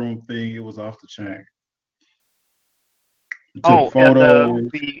escape room thing. It was off the chain. We took photos.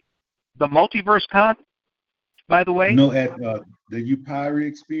 The Multiverse Con, by the way. No, at the Upiri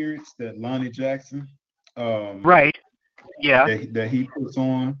Experience that Lonnie Jackson. Right. Yeah. That he puts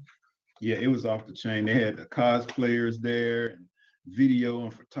on. Yeah, it was off the chain. They had the cosplayers there, and video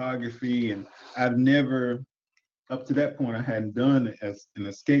and photography, and I've never, up to that point, I hadn't done it as an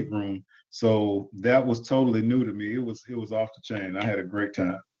escape room, so that was totally new to me. It was off the chain. I had a great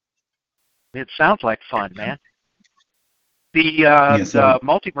time. It sounds like fun, man. The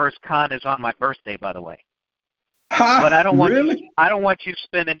Multiverse Con is on my birthday, by the way. But I don't want you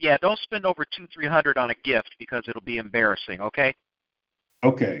spending. Yeah, don't spend over $200-300 on a gift because it'll be embarrassing. Okay.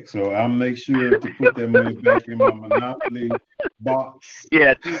 Okay, so I'll make sure to put that money back in my Monopoly box.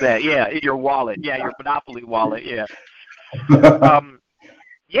 Yeah, do that. Yeah, in your wallet. Yeah, your Monopoly wallet. Yeah.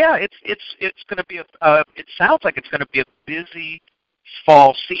 Yeah, it's going to be it sounds like it's going to be a busy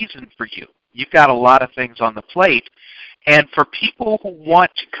fall season for you. You've got a lot of things on the plate, and for people who want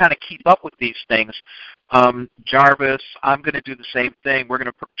to kind of keep up with these things, Jarvis, I'm going to do the same thing. We're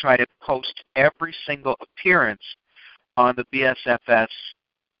going to try to post every single appearance on the BSFS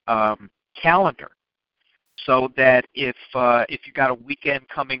calendar, so that if you got a weekend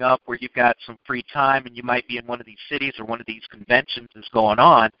coming up where you've got some free time and you might be in one of these cities or one of these conventions is going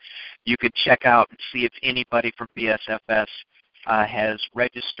on, you could check out and see if anybody from BSFS has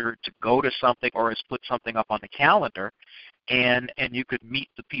registered to go to something or has put something up on the calendar, and you could meet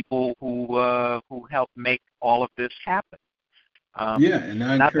the people who helped make all of this happen. Yeah, and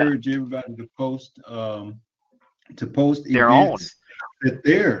I encourage everybody to post their events that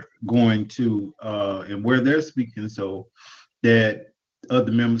they're going to and where they're speaking, so that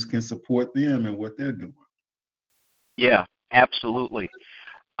other members can support them and what they're doing. Yeah, absolutely.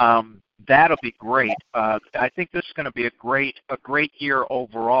 That'll be great. I think this is going to be a great year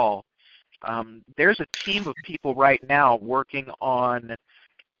overall. There's a team of people right now working on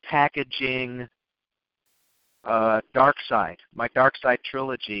packaging my Dark Side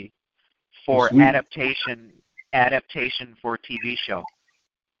trilogy for adaptation for a TV show.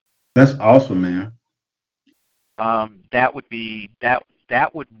 That's awesome, man. That would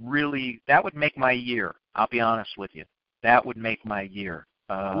make my year. I'll be honest with you. That would make my year.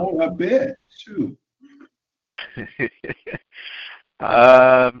 I bet. Shoot.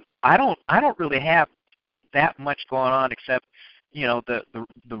 I don't really have that much going on except the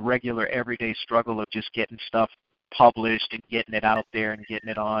regular everyday struggle of just getting stuff published and getting it out there and getting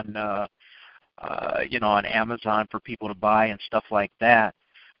it on on Amazon for people to buy and stuff like that.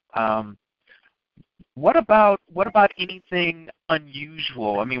 What about anything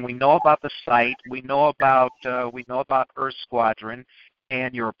unusual? I mean, we know about the site, we know about Earth Squadron,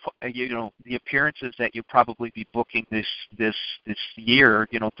 and the appearances that you'll probably be booking this year,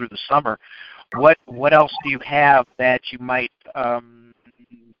 through the summer. What else do you have that you might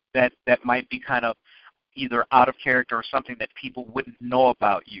that might be kind of either out of character or something that people wouldn't know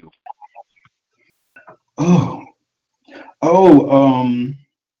about you?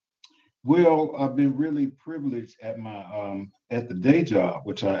 Well, I've been really privileged at my at the day job,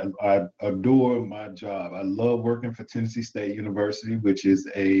 which I adore my job. I love working for Tennessee State University, which is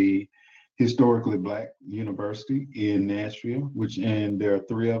a historically Black university in Nashville, and there are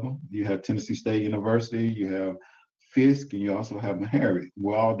three of them. You have Tennessee State University, you have Fisk, and you also have Meharry.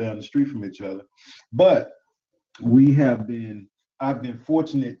 We're all down the street from each other. But I've been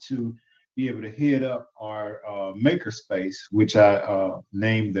fortunate to be able to head up our makerspace, which I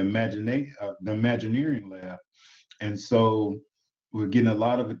named the Imagineering Lab. And so we're getting a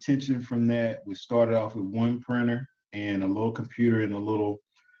lot of attention from that. We started off with one printer and a little computer and a little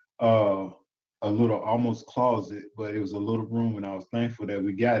almost closet, but it was a little room, and I was thankful that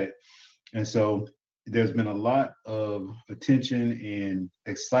we got it. And so there's been a lot of attention and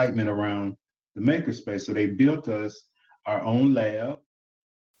excitement around the makerspace. So they built us our own lab.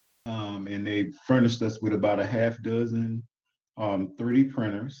 And they furnished us with about a half dozen 3D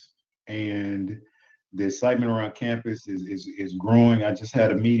printers, and the excitement around campus is growing. I just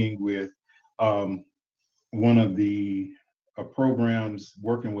had a meeting with one of the programs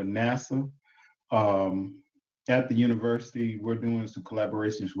working with NASA at the university. We're doing some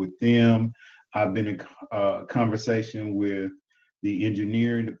collaborations with them. I've been in conversation with the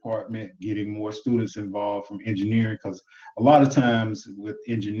engineering department, getting more students involved from engineering, because a lot of times with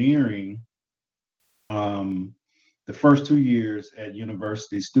engineering, the first 2 years at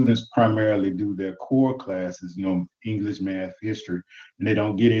university, students primarily do their core classes, English, math, history, and they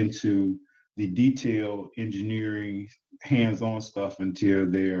don't get into the detailed engineering hands-on stuff until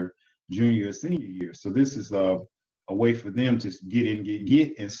their junior or senior year. So this is a way for them to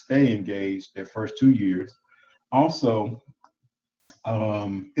get and stay engaged their first 2 years. Also,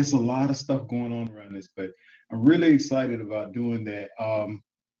 it's a lot of stuff going on around this, but I'm really excited about doing that.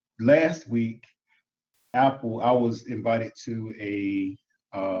 Last week, I was invited to a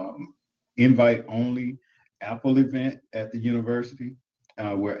invite-only Apple event at the university,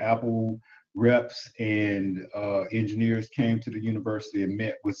 where Apple reps and engineers came to the university and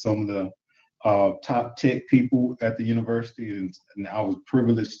met with some of the top tech people at the university, and I was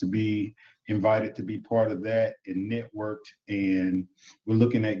privileged to be invited to be part of that and networked. And we're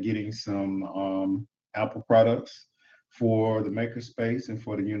looking at getting some Apple products for the makerspace and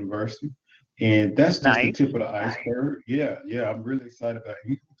for the university. And that's just the tip of the iceberg. Yeah, I'm really excited about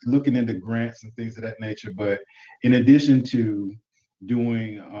it. Looking into grants and things of that nature. But in addition to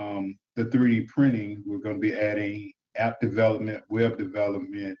doing the 3D printing, we're going to be adding app development, web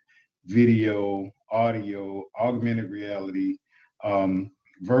development, video, audio, augmented reality,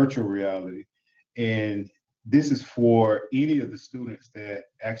 virtual reality. And this is for any of the students that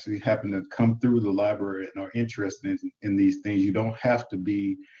actually happen to come through the library and are interested in these things. You don't have to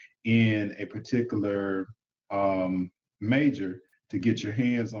be in a particular major to get your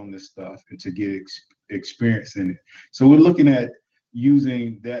hands on this stuff and to get experience in it. So we're looking at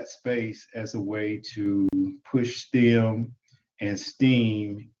using that space as a way to push STEM and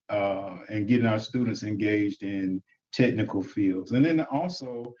STEAM and getting our students engaged in technical fields. And then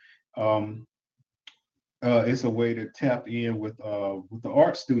also, it's a way to tap in with the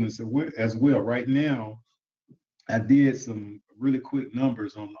art students as well. Right now, I did some really quick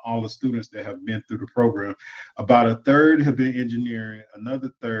numbers on all the students that have been through the program. About a third have been engineering,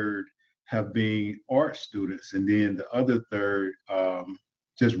 another third have been art students, and then the other third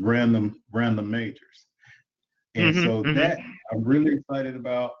just random majors. And so that I'm really excited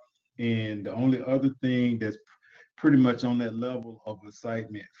about. And the only other thing that's pretty much on that level of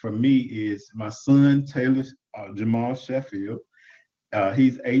excitement for me is my son, Taylor Jamal Sheffield.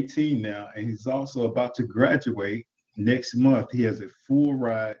 He's 18 now, and he's also about to graduate next month. He has a full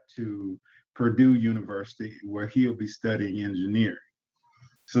ride to Purdue University, where he'll be studying engineering.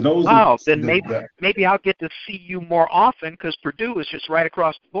 So those then maybe I'll get to see you more often, because Purdue is just right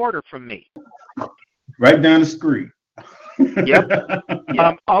across the border from me. Right down the street. Yep.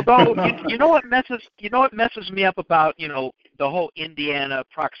 Although you know what messes me up about the whole Indiana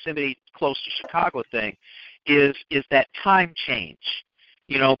proximity close to Chicago thing is that time change.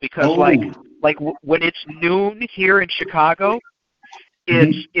 Because Oh, when it's noon here in Chicago,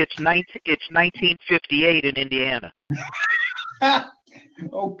 it's 1958 in Indiana.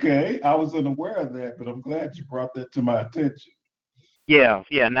 okay. I was unaware of that, but I'm glad you brought that to my attention. Yeah.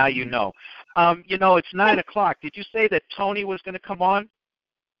 Now you know. It's 9:00. Did you say that Tony was going to come on?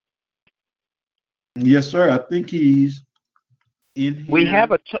 Yes, sir. I think he's in here. We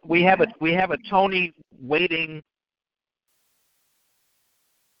have a Tony waiting.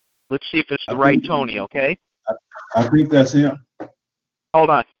 Let's see if it's the right Tony. Okay. I think that's him. Hold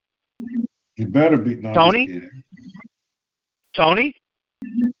on. He better be. No, Tony. Tony.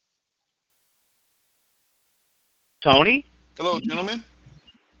 Tony. Hello, gentlemen.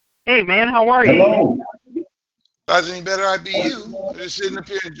 Hey, man. How are you? Hello. If I was any better, I'd be you. I'm just sitting up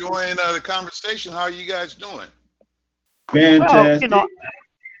here enjoying the conversation. How are you guys doing? Fantastic. Well,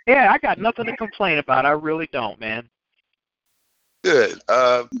 I got nothing to complain about. I really don't, man. Good.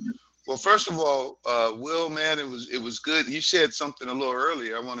 Well, first of all, Will, man, it was good. You said something a little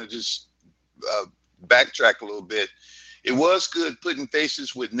earlier. I want to just backtrack a little bit. It was good putting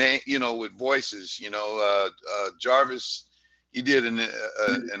faces with with voices. Jarvis, you did an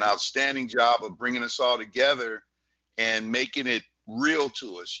outstanding job of bringing us all together and making it real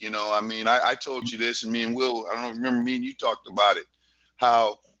to us. I told you this, and me and Will, I don't remember, me and you talked about it,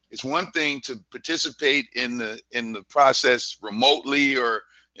 how it's one thing to participate in the process remotely or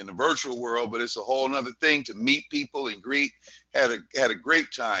in the virtual world, but it's a whole other thing to meet people and greet. Had a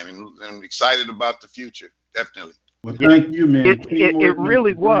great time, and I'm excited about the future. Definitely. Well, thank you, man. It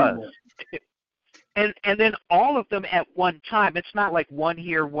really was. And then all of them at one time. It's not like one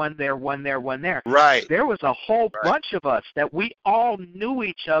here, one there, one there, one there. Right. There was a whole bunch of us that we all knew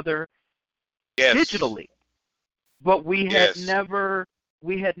each other digitally, but we had never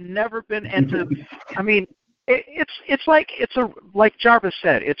been into. I mean, it's like Jarvis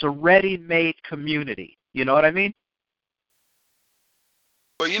said, it's a ready-made community. You know what I mean?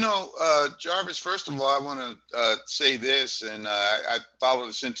 Well, Jarvis, first of all, I want to say this, and I follow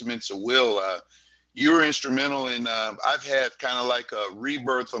the sentiments of Will. You were instrumental in, I've had kind of like a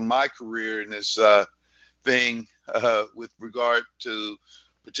rebirth of my career in this thing with regard to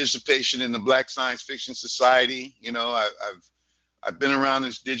participation in the Black Science Fiction Society. I've been around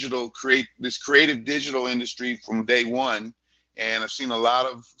this creative digital industry from day one, and I've seen a lot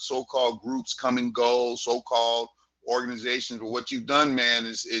of so-called groups come and go, so-called organizations. But what you've done, man,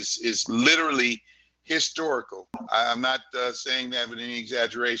 is literally historical. I'm not saying that with any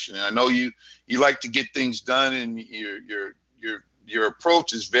exaggeration. And I know you like to get things done, and your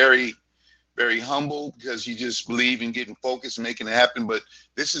approach is very, very humble because you just believe in getting focused and making it happen. But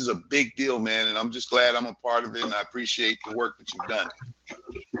this is a big deal, man, and I'm just glad I'm a part of it, and I appreciate the work that you've done.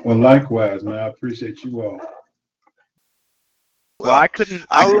 Well, likewise, man. I appreciate you all. Well, I couldn't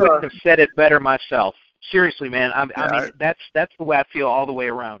have said it better myself. Seriously, man. I mean, that's the way I feel all the way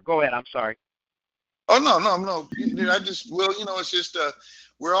around. Go ahead. I'm sorry. Oh, no. I just, it's just,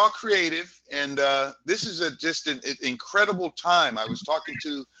 we're all creative, and this is just an incredible time. I was talking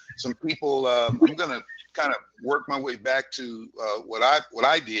to some people. I'm going to kind of work my way back to what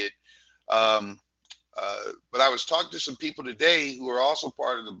I did. But I was talking to some people today who are also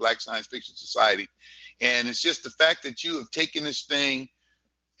part of the Black Science Fiction Society. And it's just the fact that you have taken this thing,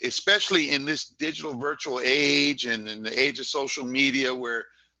 especially in this digital virtual age and in the age of social media, where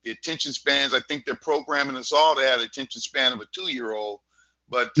the attention spans, I think they're programming us all to have the attention span of a 2-year-old.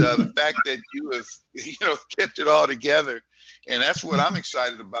 But the fact that you have, kept it all together, and that's what I'm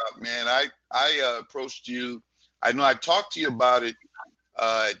excited about, man. I approached you. I know I talked to you about it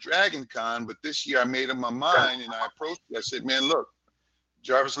at Dragon Con, but this year I made up my mind, and I approached you. I said, man, look,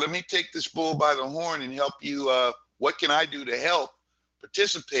 Jarvis, let me take this bull by the horn and help you. What can I do to help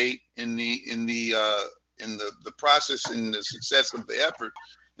participate in the process and the success of the effort?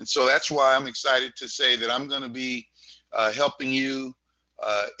 And so that's why I'm excited to say that I'm going to be helping you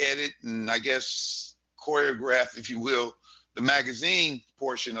edit and, I guess, choreograph, if you will, the magazine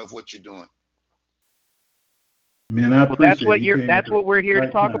portion of what you're doing. Man, I appreciate that's what we're here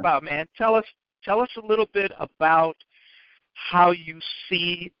to talk about, man. Tell us a little bit about how you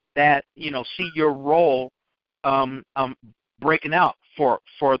see that, see your role breaking out for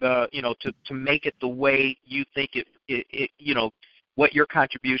the, to make it the way you think it what your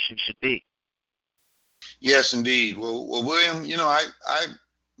contribution should be. Yes, indeed. Well, William,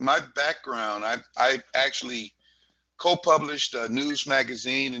 my background, I actually co-published a news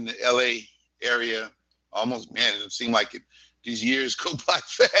magazine in the LA area. Almost, man, it seemed like these years go by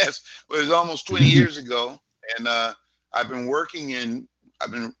fast, but it was almost 20 years ago. And I've been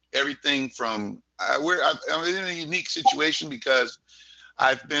everything from I'm in a unique situation because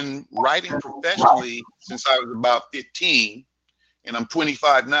I've been writing professionally since I was about 15, and I'm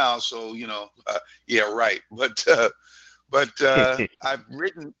 25 now. So, yeah, right. But I've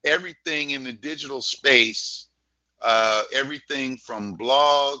written everything in the digital space, everything from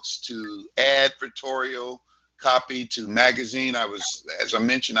blogs to advertorial copy to magazine. As I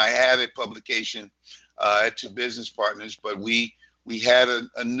mentioned, I had a publication at Two Business Partners, but we had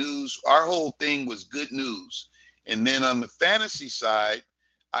a news. Our whole thing was good news. And then on the fantasy side,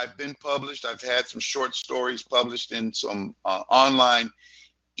 I've been published. I've had some short stories published in some online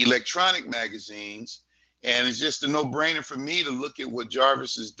electronic magazines. And it's just a no-brainer for me to look at what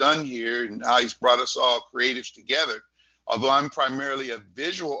Jarvis has done here and how he's brought us all creatives together. Although I'm primarily a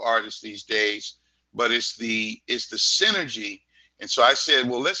visual artist these days, but it's the synergy. And so I said,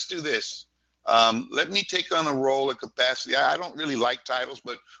 well, let's do this. Let me take on a role of capacity. I don't really like titles,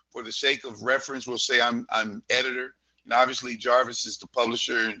 but for the sake of reference, we'll say I'm editor. And obviously Jarvis is the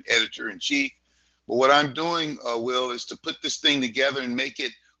publisher and editor in chief. But what I'm doing, Will, is to put this thing together and make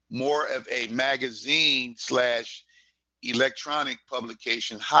it more of a magazine / electronic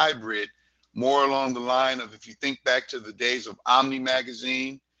publication hybrid, more along the line of, if you think back to the days of Omni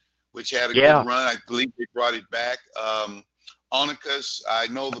Magazine, which had a good run. I believe they brought it back. Onicus, I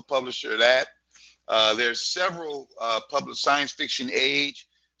know the publisher of that. There's several public science fiction age.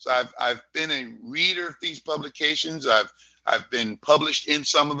 So I've been a reader of these publications. I've been published in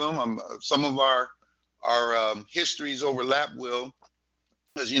some of them. Some of our histories overlap, Will,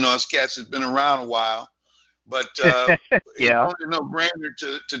 because us cats have been around a while. But it's only a no-brainer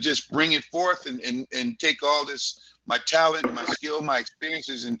to just bring it forth and take all this, my talent, my skill, my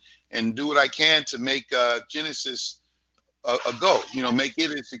experiences, and do what I can to make Genesis a go. Make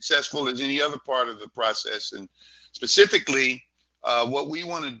it as successful as any other part of the process. And specifically, what we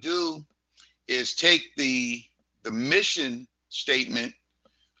want to do is take the mission statement,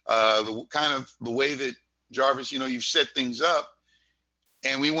 the way that Jarvis, you've set things up,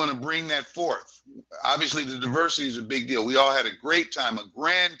 and we want to bring that forth. Obviously, the diversity is a big deal. We all had a great time, a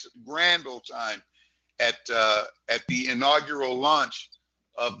grand old time at the inaugural launch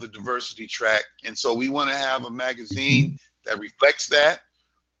of the diversity track. And so we want to have a magazine that reflects that.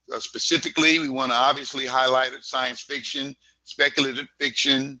 Specifically, we want to obviously highlight science fiction, speculative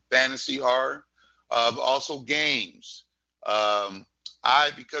fiction, fantasy, horror, also games.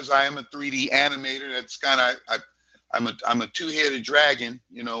 Because I am a 3D animator, that's kind of, I'm a two-headed dragon,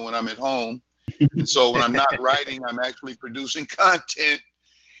 when I'm at home. And so when I'm not writing, I'm actually producing content.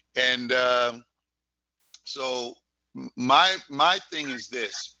 And so my thing is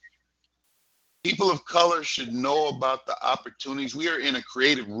this: people of color should know about the opportunities. We are in a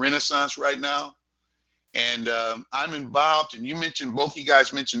creative renaissance right now. And I'm involved, and both you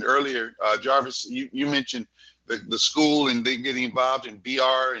guys mentioned earlier, Jarvis, you mentioned the school and they getting involved in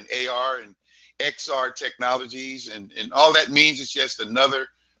VR and AR and XR technologies, and all that means is just another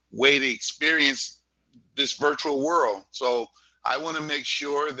way to experience this virtual world. So I want to make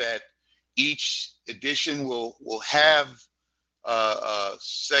sure that each edition will have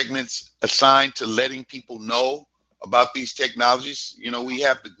segments assigned to letting people know about these technologies. We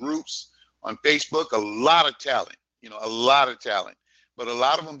have the groups on Facebook, a lot of talent, but a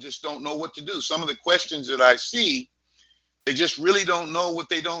lot of them just don't know what to do. Some of the questions that I see, they just really don't know what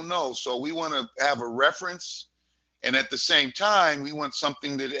they don't know. So we want to have a reference, and at the same time, we want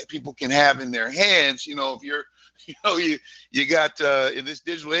something that people can have in their hands. If you're, you got in this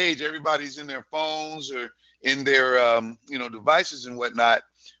digital age, everybody's in their phones or in their, devices and whatnot.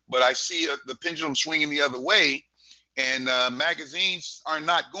 But I see the pendulum swinging the other way, and magazines are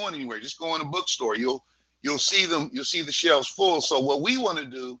not going anywhere. Just go in a bookstore. You'll see them. You'll see the shelves full. So what we want to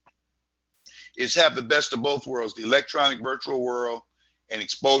do is have the best of both worlds, the electronic virtual world and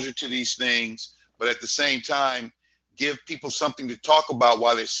exposure to these things, but at the same time, give people something to talk about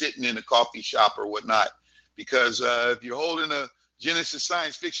while they're sitting in a coffee shop or whatnot. Because if you're holding a Genesis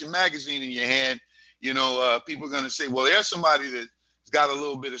science fiction magazine in your hand, people are going to say, well, there's somebody that's got a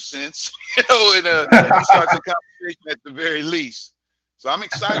little bit of sense, and start the conversation at the very least. So I'm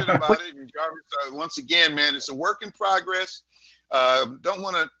excited about it. And Jarvis, once again, man, it's a work in progress. Don't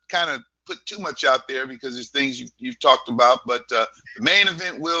want to kind of put too much out there because there's things you've talked about, but the main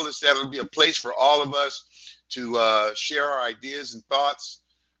event, Will, is that it'll be a place for all of us to share our ideas and thoughts,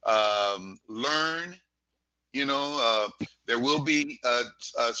 learn. There will be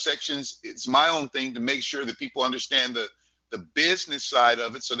sections. It's my own thing to make sure that people understand the business side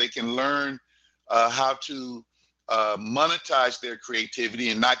of it, so they can learn how to monetize their creativity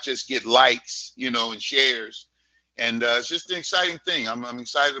and not just get likes, and shares. And it's just an exciting thing. I'm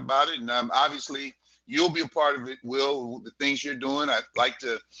excited about it. And obviously, you'll be a part of it, Will, the things you're doing. I'd like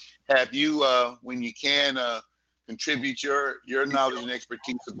to have you, when you can, contribute your knowledge and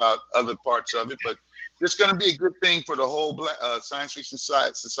expertise about other parts of it. But it's going to be a good thing for the whole science fiction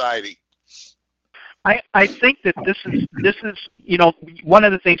society. I think that this is one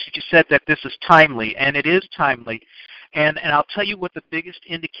of the things that you said, that this is timely, and it is timely. And I'll tell you what the biggest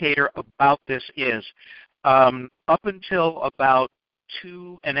indicator about this is. Up until about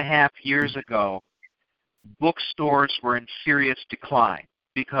 2.5 years ago, bookstores were in serious decline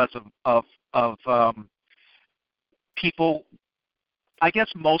because of people, I guess,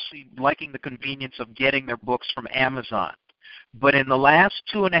 mostly liking the convenience of getting their books from Amazon. But in the last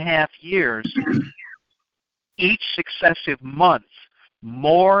 2.5 years, each successive month,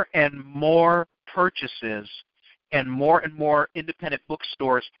 more and more purchases and more independent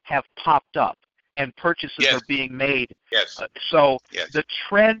bookstores have popped up, and purchases are being made. Yes. The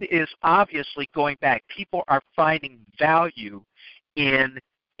trend is obviously going back. People are finding value in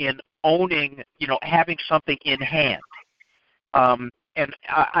owning, having something in hand. And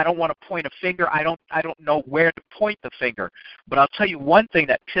I don't want to point a finger. I don't know where to point the finger. But I'll tell you one thing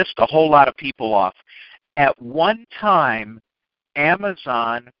that pissed a whole lot of people off. At one time,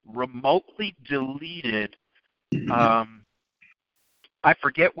 Amazon remotely deleted, I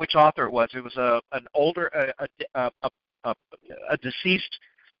forget which author it was. It was an older, a deceased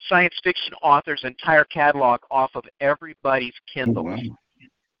science fiction author's entire catalog off of everybody's Kindle. Wow.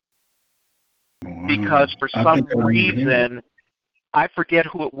 Because for some reason, I forget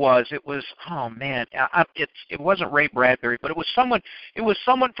who it was. It was, oh man, it wasn't Ray Bradbury, but it was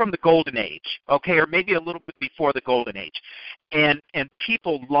someone from the Golden Age, okay, or maybe a little bit before the Golden Age. And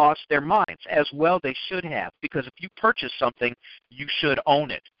people lost their minds, as well they should have, because if you purchase something, you should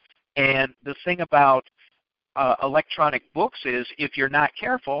own it. And the thing about electronic books is, if you're not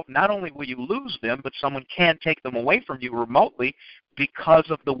careful, not only will you lose them, but someone can take them away from you remotely because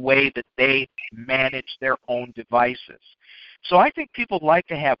of the way that they manage their own devices. So I think people like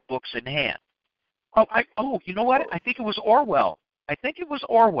to have books in hand. You know what? I think it was Orwell.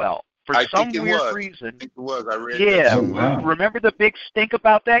 For some weird reason. I think it was. I read that. Oh, wow. Remember the big stink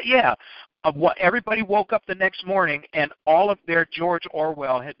about that? Yeah. Everybody woke up the next morning and all of their George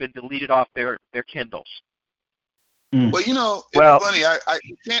Orwell had been deleted off their Kindles. Well, it's funny.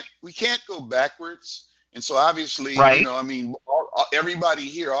 We can't go backwards. And so obviously, right. Everybody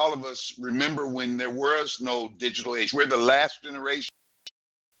here, all of us remember when there was no digital age. We're the last generation.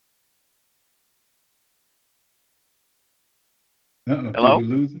 Hello? Did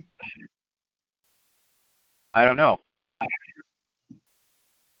we lose it? I don't know.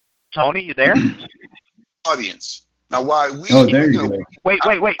 Tony, you there? Audience. Now, why we? Oh, there you go. Wait.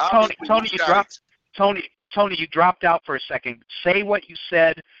 Tony, you dropped. Tony, you dropped out for a second. Say what you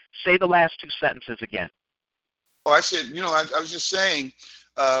said. Say the last two sentences again. Oh, I said, I was just saying,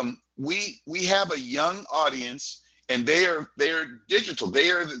 we have a young audience, and they are digital.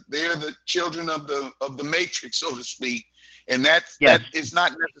 They are the children of the matrix, so to speak, and that is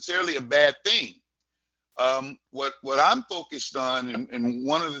not necessarily a bad thing. What I'm focused on, and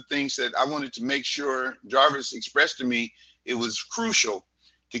one of the things that I wanted to make sure Jarvis expressed to me, it was crucial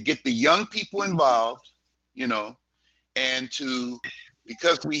to get the young people involved, and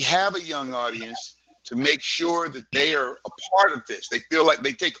because we have a young audience, to make sure that they are a part of this. They feel like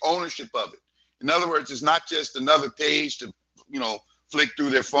they take ownership of it. In other words, it's not just another page to, flick through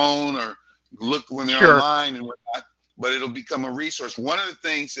their phone or look when they're online and whatnot, but it'll become a resource. One of the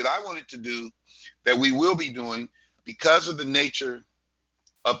things that I wanted to do, that we will be doing, because of the nature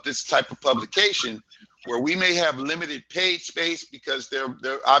of this type of publication, where we may have limited page space, because they're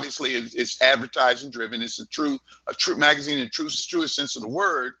obviously it's advertising driven. It's a true magazine in the truest sense of the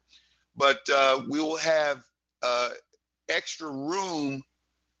word. But we will have extra room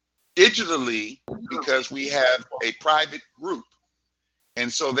digitally, because we have a private group.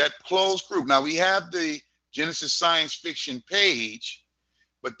 And so that closed group, now we have the Genesis Science Fiction page,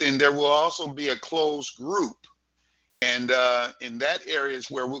 but then there will also be a closed group. And in that area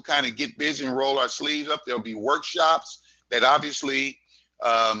is where we'll kind of get busy and roll our sleeves up. There'll be workshops that obviously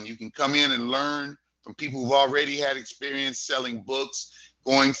you can come in and learn from people who've already had experience selling books,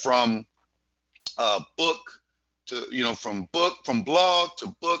 going from book to, from blog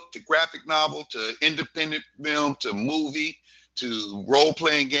to book to graphic novel to independent film to movie to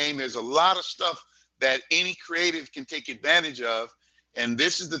role-playing game. There's a lot of stuff that any creative can take advantage of. And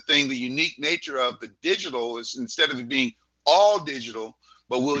this is the thing, the unique nature of the digital is, instead of it being all digital,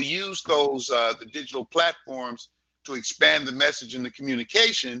 but we'll use those, the digital platforms to expand the message and the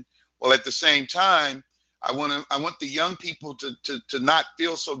communication. Well, at the same time, I want the young people to not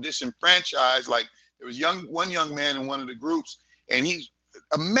feel so disenfranchised, like There was one young man in one of the groups, and he's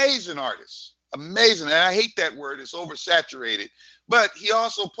amazing artist, amazing. And I hate that word; it's oversaturated. But he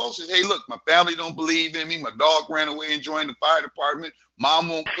also posted, "Hey, look, my family don't believe in me. My dog ran away and joined the fire department. Mom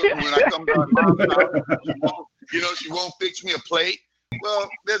won't cook me when I come down to mom's house. She won't fix me a plate." Well,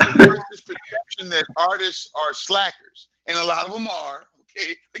 there's this perception that artists are slackers, and a lot of them are.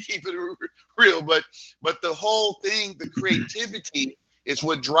 Okay, to keep it real, but the whole thing, the creativity, is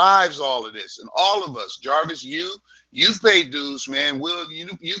what drives all of this. And all of us, Jarvis, you've paid dues, man. Will, you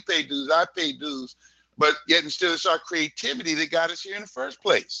pay dues, I pay dues, but yet and still it's our creativity that got us here in the first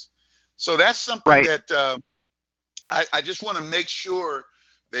place. So that's something Right. that I just want to make sure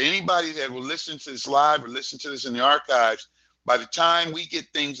that anybody that will listen to this live or listen to this in the archives, by the time we get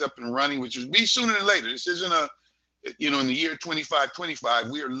things up and running, which will be sooner than later, this isn't in the year 25,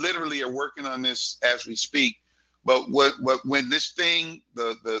 we are literally working on this as we speak. But when this thing,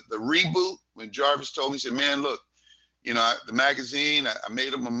 the reboot, when Jarvis told me, he said, "Man, look, the magazine, I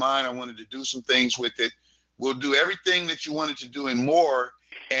made up my mind. I wanted to do some things with it. We'll do everything that you wanted to do and more,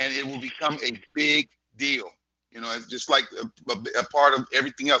 and it will become a big deal. It's just like a part of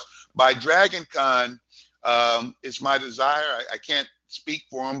everything else." By Dragon Con, it's my desire. I can't speak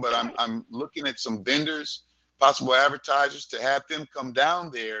for them, but I'm looking at some vendors, possible advertisers, to have them come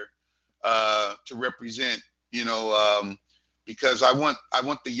down there to represent. Because I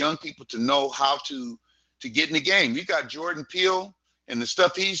want the young people to know how to get in the game. You got Jordan Peele and the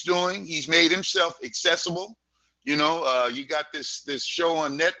stuff he's doing. He's made himself accessible. You got this show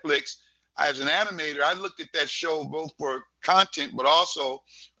on Netflix. As an animator, I looked at that show both for content, but also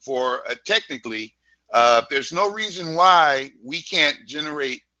for technically. There's no reason why we can't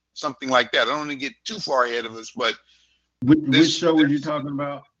generate something like that. I don't want to get too far ahead of us, but which show were you talking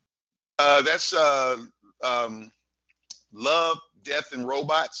about? That's Love, Death, and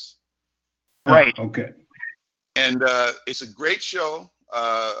Robots. Right. Okay. And it's a great show,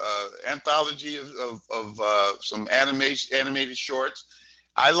 anthology of some animated shorts.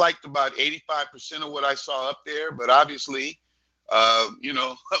 I liked about 85% of what I saw up there, but obviously,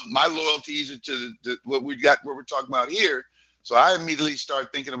 my loyalties are to what we're talking about here. So I immediately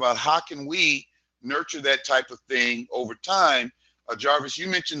started thinking about how can we nurture that type of thing over time. Jarvis, you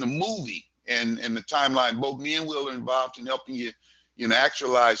mentioned the movie and the timeline. Both me and Will are involved in helping you,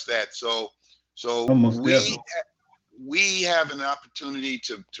 actualize that. So we have an opportunity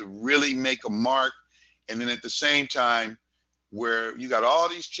to really make a mark, and then at the same time, where you got all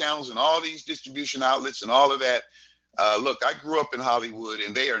these channels and all these distribution outlets and all of that. Look, I grew up in Hollywood,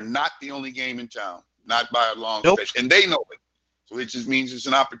 and they are not the only game in town, not by a long stretch, and they know it. So it just means it's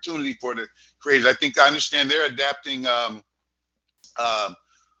an opportunity for the creators. I understand they're adapting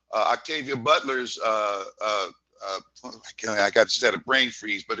Octavia Butler's. I got to set a brain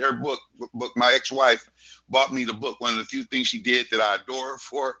freeze, but her book. My ex-wife bought me the book. One of the few things she did that I adore her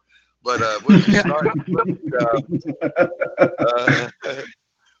for. But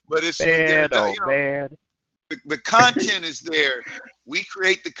but it's man. The content is there. We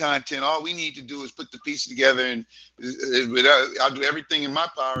create the content. All we need to do is put the pieces together, and I'll do everything in my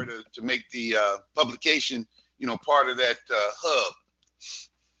power to make the publication, part of that hub.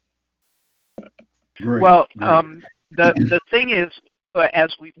 Great. Well, Great. the thing is,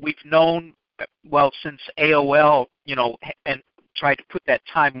 as we've known, since AOL, and tried to put that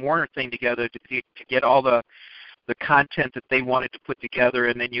Time Warner thing together to get all the content that they wanted to put together,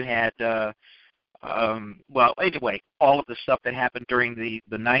 and then you had all of the stuff that happened during the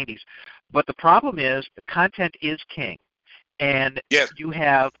 90s. But the problem is the content is king. And yes. You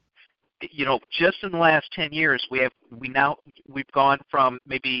have, just in the last 10 years, we've gone from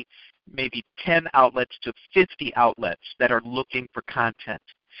maybe 10 outlets to 50 outlets that are looking for content.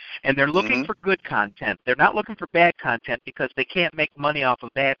 And they're looking for good content. They're not looking for bad content because they can't make money off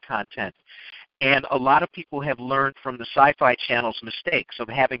of bad content. And a lot of people have learned from the Sci-Fi Channel's mistakes of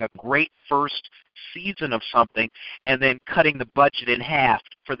having a great first season of something and then cutting the budget in half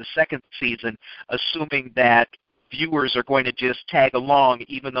for the second season, assuming that viewers are going to just tag along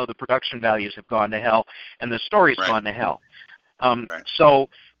even though the production values have gone to hell and the story's gone to hell.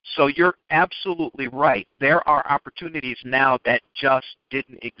 So you're absolutely right. There are opportunities now that just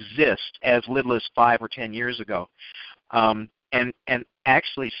didn't exist as little as 5 or 10 years ago. And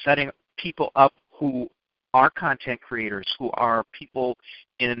actually setting people up who are content creators, who are people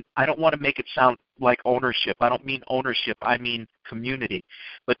in, I don't want to make it sound like ownership. I don't mean ownership. I mean community.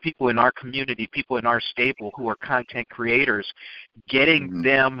 But people in our community, people in our stable who are content creators, getting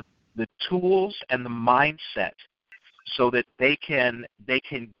them the tools and the mindset so that they can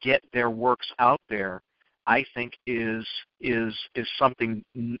get their works out there, I think is something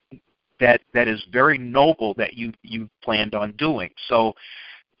that is very noble that you planned on doing. So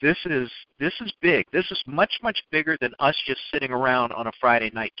this is big. This is much bigger than us just sitting around on a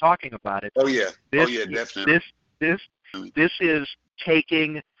Friday night talking about it. Oh yeah, definitely. This is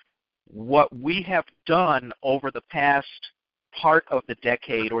taking what we have done over the past part of the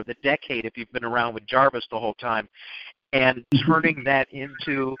decade, or the decade if you've been around with Jarvis the whole time, and turning that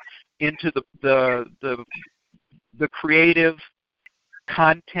into the creative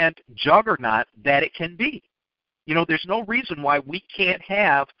content juggernaut that it can be. You know, there's no reason why we can't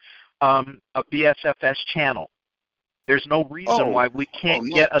have a BSFS channel. There's no reason why we can't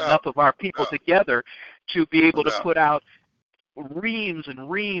get enough of our people together to be able to put out reams and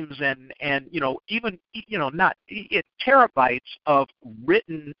reams and even not terabytes of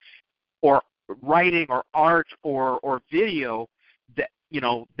written or writing or art or video that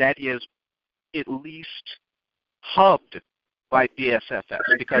is at least hubbed by BSFS,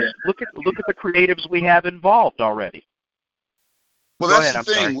 because look at the creatives we have involved already. Well, that's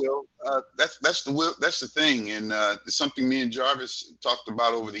the thing, Will. That's the thing, and it's something me and Jarvis talked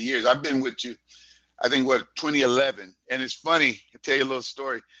about over the years. I've been with you, I think 2011, and it's funny. I'll tell you a little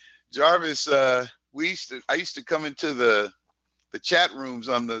story. Jarvis, I used to come into the chat rooms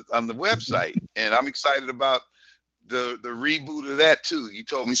on the website, and I'm excited about the reboot of that too. You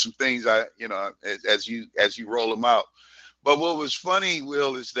told me some things as you roll them out. But what was funny,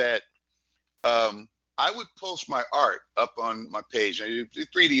 Will, is that I would post my art up on my page. I do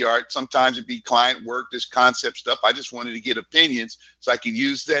 3D art. Sometimes it'd be client work, this concept stuff. I just wanted to get opinions so I could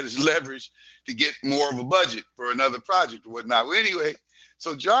use that as leverage to get more of a budget for another project or whatnot. Well, anyway,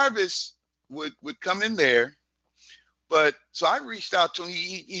 so Jarvis would come in there. But so I reached out to him.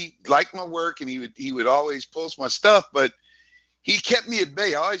 He liked my work, and he would always post my stuff, but he kept me at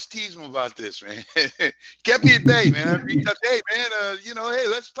bay. I always tease him about this, man. Kept me at bay, man. I reached out, hey, man, hey,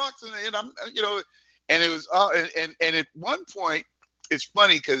 let's talk to him. And and it was and at one point, it's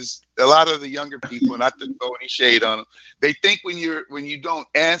funny because a lot of the younger people, not to throw any shade on them, they think when you don't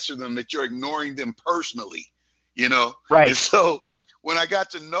answer them that you're ignoring them personally, Right. And so when I got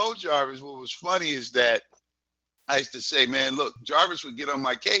to know Jarvis, what was funny is that I used to say, man, look, Jarvis would get on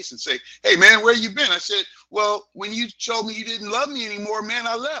my case and say, hey, man, where you been? I said, well, when you told me you didn't love me anymore, man,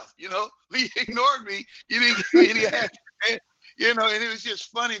 I left. You ignored me. You didn't give me any action, man. And it was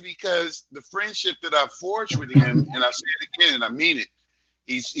just funny because the friendship that I forged with him, and I say it again, and I mean it,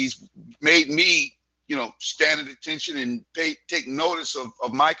 he's made me, stand at attention and take notice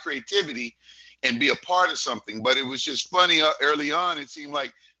of my creativity and be a part of something. But it was just funny early on. It seemed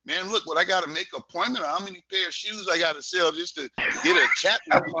like, man, look, what I got to make an appointment, how many pair of shoes I got to sell just to get a chat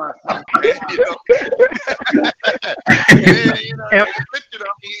with him, and then, he flipped it on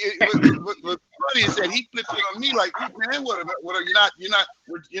me. What's funny is that he flipped it on me like, man, what are we're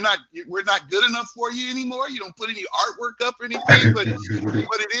not good enough for you anymore? You don't put any artwork up or anything, but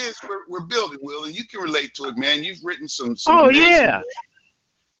it is, we're building, Will, and you can relate to it, man. You've written some yeah.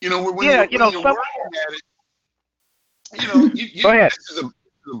 When you're working at it, Go ahead. This is a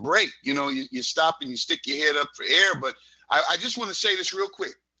break, you stop and you stick your head up for air. But I just want to say this real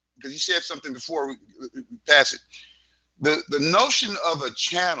quick, because you said something before we pass it. The notion of a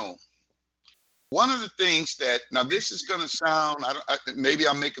channel, one of the things that, now this is going to sound, maybe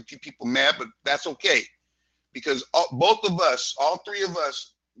I'll make a few people mad, but that's okay, because both of us, all three of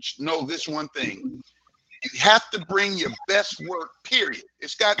us, know this one thing. You have to bring your best work, period.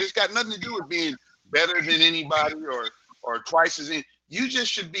 It's got nothing to do with being better than anybody or twice as in. You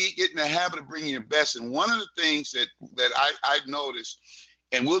just should be getting the habit of bringing your best. And one of the things that I've noticed,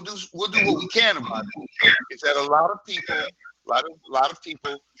 and we'll do what we can about it, is that a lot of people,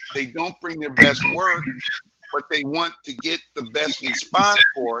 they don't bring their best work, but they want to get the best response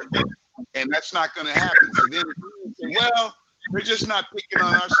for it, and that's not going to happen. So then you say, well, they're just not picking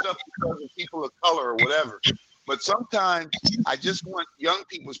on our stuff because of people of color or whatever. But sometimes I just want young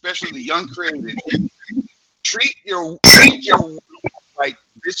people, especially the young creatives, treat your like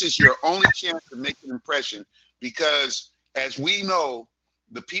this is your only chance to make an impression, because as we know,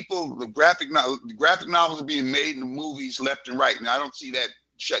 the graphic novels are being made into movies left and right. Now I don't see that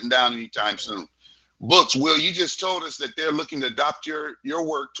shutting down anytime soon. Books, Will, you just told us that they're looking to adopt your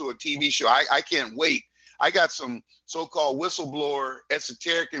work to a TV show. I can't wait. I got some so-called whistleblower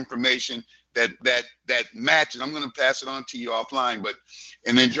esoteric information that matches. I'm going to pass it on to you offline.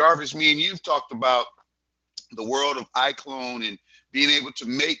 And then Jarvis, me and you've talked about the world of iClone and being able to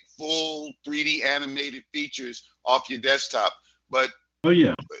make full 3D animated features off your desktop. But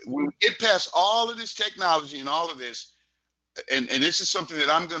when we get past all of this technology and all of this, and this is something that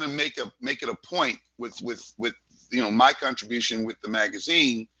I'm going to make it a point with my contribution with the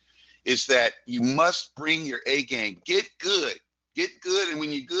magazine, is that you must bring your A game. Get good, and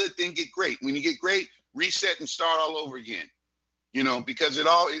when you're good, then get great. When you get great, reset and start all over again. Because it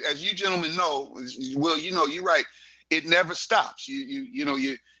all, as you gentlemen know, Will, you're right. It never stops.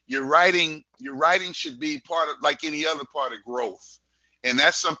 Your writing should be part of, like any other part of growth. And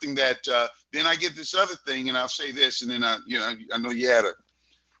that's something that, then I get this other thing, and I'll say this, and then I know you had a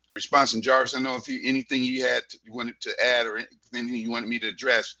response, and Jarvis, I know if anything you wanted to add or anything you wanted me to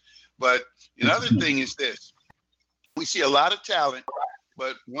address. But another thing is this: we see a lot of talent,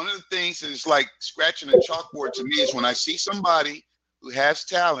 but one of the things that is like scratching a chalkboard to me is when I see somebody who has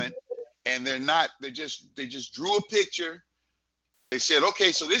talent and they just drew a picture. They said,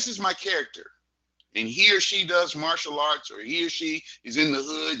 okay, so this is my character, and he or she does martial arts, or he or she is in the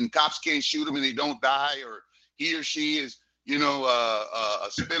hood and cops can't shoot them and they don't die, or he or she is, a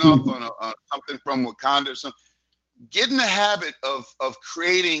spinoff on something from Wakanda or something. Get in the habit of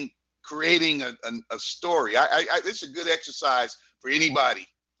creating a story. This is a good exercise for anybody.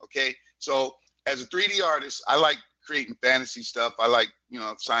 Okay, so as a 3D artist, I like creating fantasy stuff. I like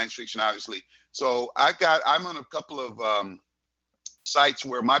science fiction, obviously. So I'm on a couple of sites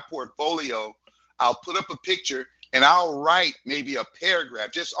where my portfolio, I'll put up a picture and I'll write maybe a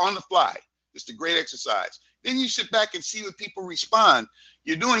paragraph just on the fly. It's a great exercise. Then you sit back and see what people respond.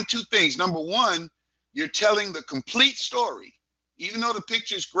 You're doing two things. Number one, you're telling the complete story, even though the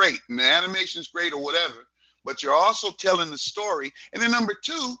picture's great and the animation's great or whatever, but you're also telling the story. And then number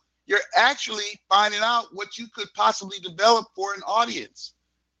two, you're actually finding out what you could possibly develop for an audience.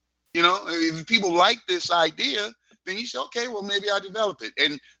 If people like this idea, then you say, okay, well, maybe I'll develop it.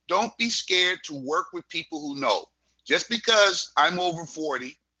 And don't be scared to work with people who know. Just because I'm over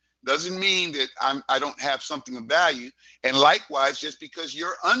 40 doesn't mean that I don't have something of value. And likewise, just because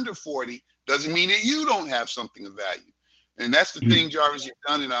you're under 40 doesn't mean that you don't have something of value. And that's the thing, Jarvis, you've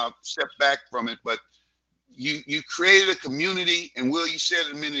done, and I'll step back from it. But you created a community, and Will, you said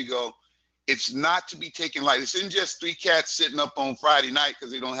it a minute ago, it's not to be taken lightly. This isn't just three cats sitting up on Friday night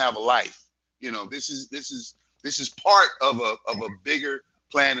because they don't have a life. This is part of a bigger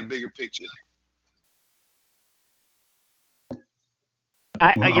plan, a bigger picture.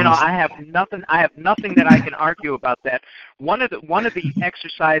 I have nothing that I can argue about that. One of the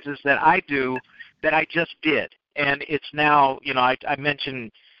exercises that I do, that I just did, and it's now, I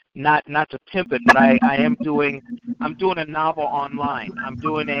mentioned not to pimp it, but I'm doing a novel online. I'm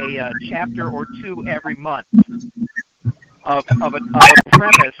doing a chapter or two every month of a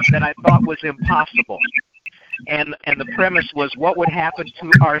premise that I thought was impossible. And the premise was, what would happen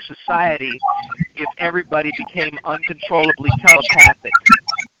to our society if everybody became uncontrollably telepathic?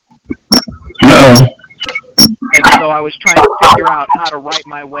 And so I was trying to figure out how to write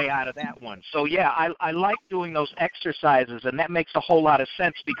my way out of that one. So yeah, I like doing those exercises, and that makes a whole lot of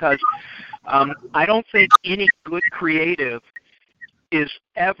sense, because I don't think any good creative is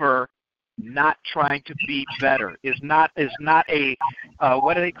ever not trying to be better. Is not a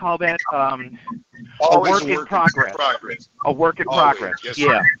what do they call that? A work in progress. A work in progress. Yes,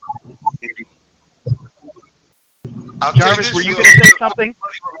 yeah. Jarvis, were you going to say something?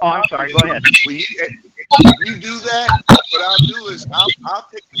 Oh, I'm sorry. Go ahead. If you do that, what I'll do is I'll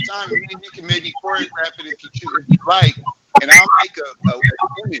take the time, and then you can maybe choreograph it if you like, and I'll make an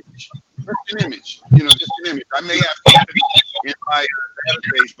image, just an image. Just an image. I may have to put it in my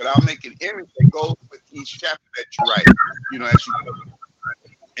database, but I'll make an image that goes with each chapter that you write. As you go.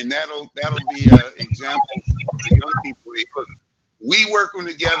 And that'll be an example for young people. Because we working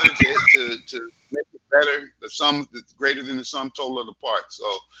together to make it better. The sum that's greater than the sum total of the parts. So,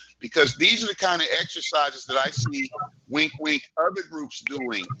 because these are the kind of exercises that I see, wink, wink, other groups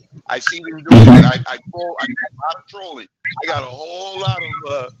doing. I see them doing it. I got a lot of trolling. I got a whole lot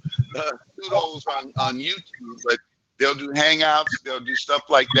of pseudos on YouTube, but they'll do hangouts. They'll do stuff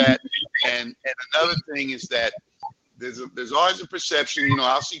like that. And another thing is that there's always a perception.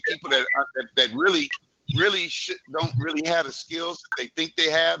 I'll see people that really don't really have the skills that they think they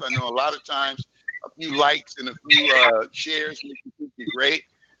have. I know a lot of times a few likes and a few shares make you think you're great,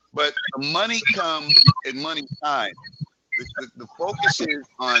 but the money comes in money time. The focus is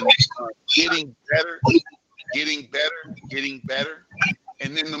on getting better,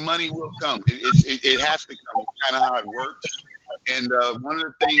 and then the money will come. It has to come. It's kind of how it works. And one of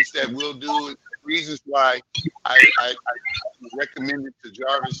the things that we'll do, reasons why I recommended to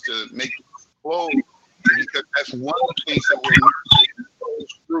Jarvis to make it close, is because that's one of the things that we're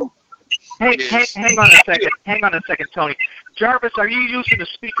missing through. Hang on a second, Tony. Jarvis, are you using a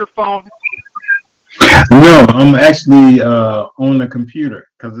speakerphone? No, I'm actually on the computer,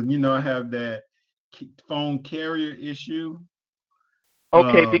 because I have that phone carrier issue.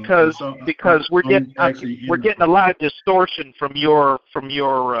 Okay, because So we're I'm actually we're in. getting a lot of distortion from your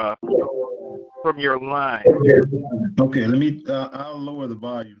line. Okay, let me. I'll lower the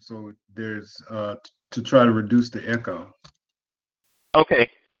volume so there's to try to reduce the echo. Okay,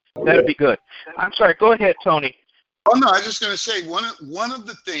 that'd be good. I'm sorry. Go ahead, Tony. Oh no, I was just going to say one of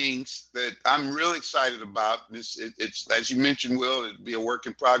the things that I'm really excited about. It's as you mentioned, Will, it'd be a work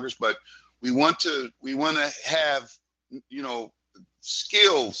in progress, but we want to have, you know,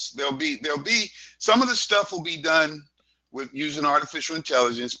 skills. There'll be some of the stuff will be done with using artificial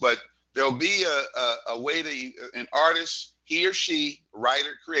intelligence, but there'll be a way to an artist, he or she,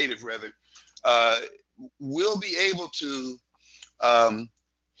 writer, creative rather, will be able to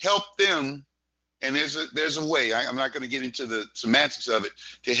help them. And there's a way, I'm not going to get into the semantics of it,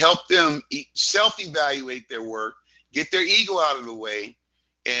 to help them self-evaluate their work, get their ego out of the way,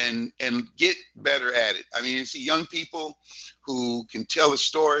 and get better at it. I mean, you see young people who can tell a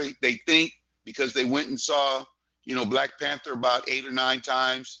story, they think because they went and saw, you know, Black Panther about 8 or 9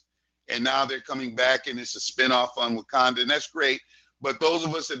 times, and now they're coming back and it's a spinoff on Wakanda, and that's great. But those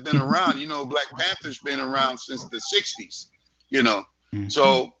of us that have been around, you know, Black Panther's been around since the 60s, you know.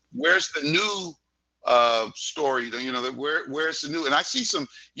 So where's the new story? You know, where's the new? And I see some,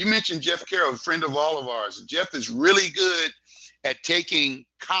 you mentioned Jeff Carroll, a friend of all of ours. Jeff is really good at taking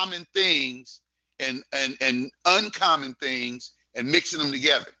common things and uncommon things and mixing them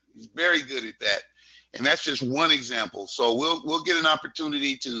together. He's very good at that. And that's just one example. So we'll get an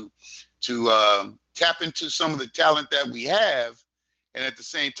opportunity to tap into some of the talent that we have, and at the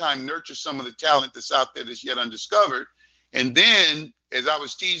same time nurture some of the talent that's out there that's yet undiscovered. And then, as I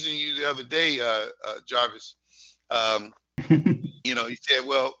was teasing you the other day, Jarvis, you know, he said,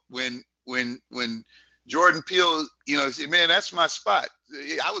 well, when Jordan Peele, you know, said, man, that's my spot.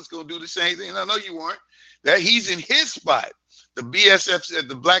 I was going to do the same thing. No, you weren't. That he's in his spot. The BSF,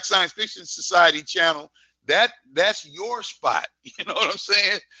 the Black Science Fiction Society channel, that's your spot. You know what I'm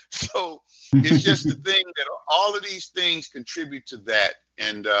saying? So it's just the thing that all of these things contribute to that.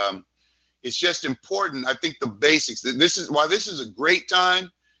 And it's just important. I think the basics, this is a great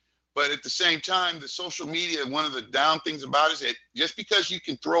time, but at the same time, the social media, one of the down things about it is that just because you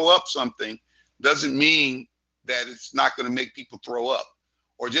can throw up something doesn't mean that it's not going to make people throw up.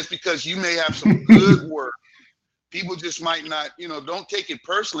 Or just because you may have some good work, people just might not, you know, don't take it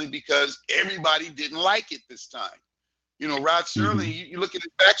personally because everybody didn't like it this time. You know, Rod Serling, you look at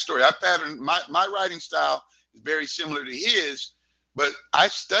his backstory. My writing style is very similar to his, but I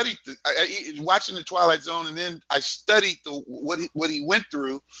studied watching the Twilight Zone, and then I studied what he went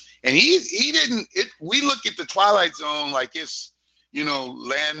through, and he didn't. We look at the Twilight Zone like it's, you know,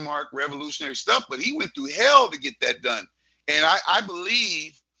 landmark revolutionary stuff, but he went through hell to get that done. And I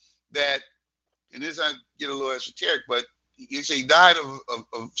believe that, and this I get a little esoteric, but he died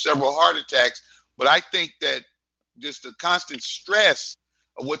of several heart attacks. But I think that just the constant stress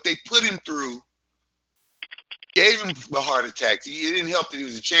of what they put him through gave him the heart attacks. It didn't help that he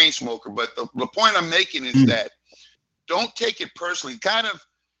was a chain smoker. But the point I'm making is that don't take it personally. Kind of,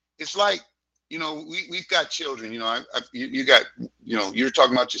 it's like, you know, we've got children. You know, you got, you know, you're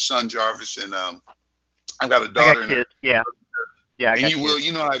talking about your son Jarvis, and I've got a daughter. I got kids. Yeah. And you will,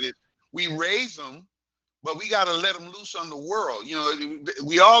 you know how it is. We raise them, but we got to let them loose on the world. You know,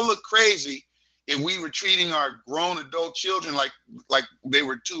 we all look crazy if we were treating our grown adult children like they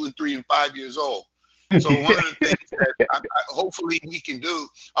were 2 and 3 and 5 years old. So one of the things that hopefully we can do,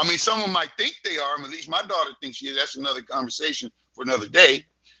 I mean, someone might think they are, at least my daughter thinks she is. That's another conversation for another day.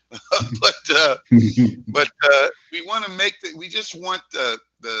 but we want to make we just want the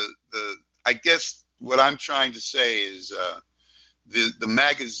I guess what I'm trying to say is the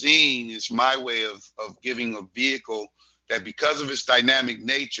magazine is my way of giving a vehicle that, because of its dynamic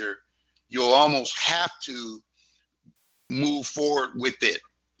nature, you'll almost have to move forward with it.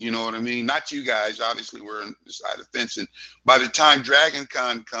 You know what I mean? Not you guys, obviously we're on the side of the fence. And by the time Dragon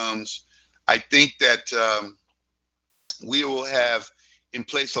Con comes, I think that we will have in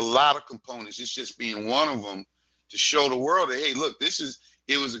place a lot of components. It's just being one of them to show the world that, hey, look,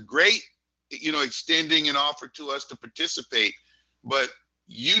 it was a great, you know, extending an offer to us to participate, but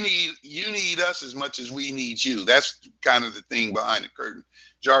you need us as much as we need you. That's kind of the thing behind the curtain.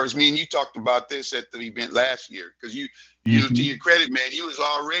 Jarvis, me and you talked about this at the event last year, because you know, to your credit, man, you was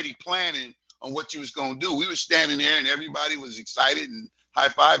already planning on what you was going to do. We were standing there and everybody was excited and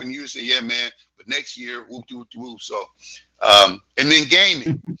high-fiving you and say, yeah, man, but next year, whoop-de-whoop-de-whoop. So, and then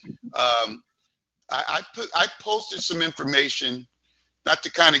gaming. I posted some information, not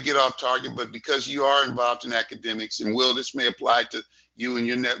to kind of get off target, but because you are involved in academics, and Will, this may apply to you and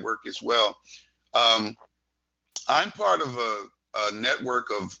your network as well. I'm part of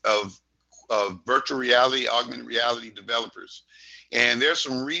network of virtual reality, augmented reality developers. And there's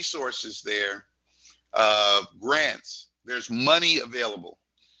some resources there, grants. There's money available.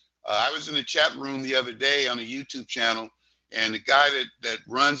 I was in the chat room the other day on a YouTube channel, and the guy that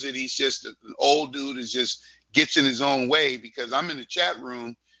runs it, he's just an old dude, is just gets in his own way, because I'm in the chat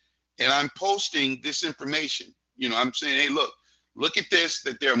room and I'm posting this information. You know, I'm saying, hey, look at this,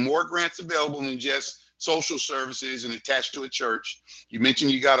 that there are more grants available than just social services and attached to a church. You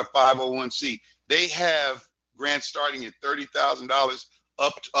mentioned you got a 501c. They have grants starting at $30,000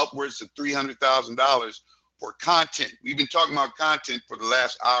 upwards to $300,000 for content. We've been talking about content for the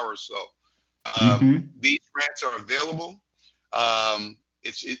last hour or so. These grants are available.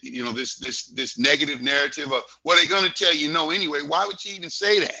 This negative narrative of, what are they going to tell you no anyway? Why would you even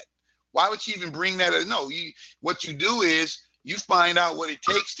say that? Why would you even bring that up? No, what you do is you find out what it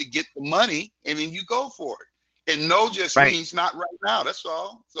takes to get the money, and then you go for it. And no just means not right now. That's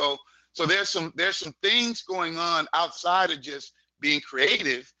all. So there's some things going on outside of just being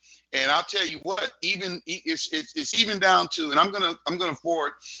creative. And I'll tell you what, it's even down to, and I'm gonna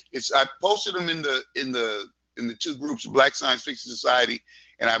forward. I posted them in the two groups, Black Science Fiction Society,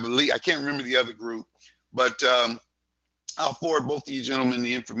 and I can't remember the other group, but I'll forward both of you gentlemen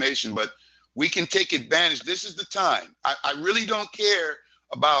the information. But we can take advantage. This is the time. I really don't care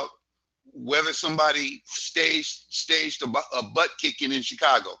about whether somebody staged a butt kicking in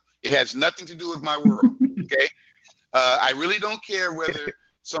Chicago. It has nothing to do with my world. Okay, I really don't care whether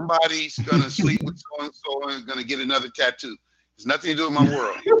somebody's gonna sleep with so and so and gonna get another tattoo. It's nothing to do with my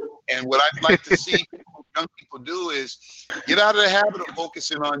world. And what I'd like to see young people do is get out of the habit of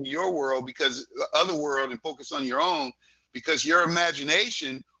focusing on your world, because the other world, and focus on your own, because your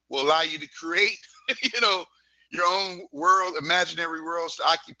imagination will allow you to create, your own world, imaginary worlds to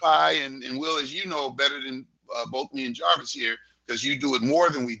occupy. And Will, as you know better than both me and Jarvis here, because you do it more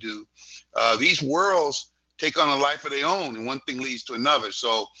than we do, these worlds take on a life of their own, and one thing leads to another.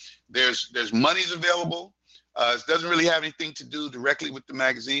 So there's monies available. It doesn't really have anything to do directly with the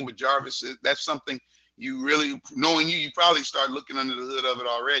magazine, but Jarvis, that's something you really, knowing you probably start looking under the hood of it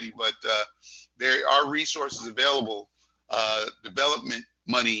already. But there are resources available, development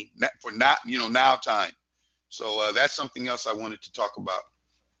money for now time. So that's something else I wanted to talk about.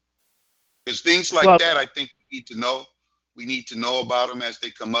 Because things like that, I think we need to know. We need to know about them as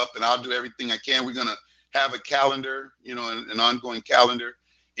they come up, and I'll do everything I can. We're gonna have a calendar, an ongoing calendar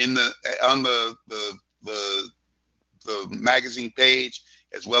on the magazine page,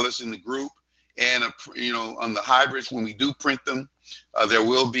 as well as in the group, and on the hybrids when we do print them, there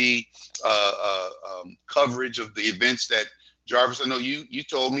will be coverage of the events that Jarvis. I know you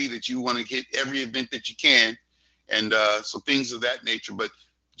told me that you want to hit every event that you can, and so things of that nature. But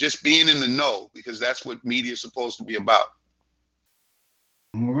just being in the know, because that's what media is supposed to be about.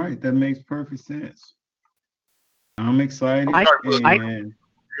 All right, that makes perfect sense. I'm excited and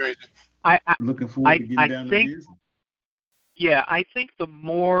looking forward to getting down to business. Yeah, I think the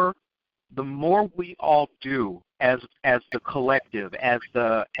more we all do as the collective, as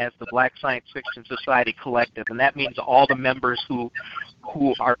the Black Science Fiction Society collective, and that means all the members who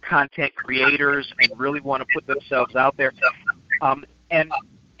are content creators and really want to put themselves out there. And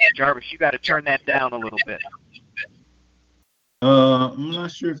Jarvis, you got to turn that down a little bit. I'm not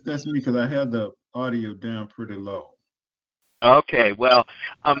sure if that's me, because I have the audio down pretty low. Okay, well,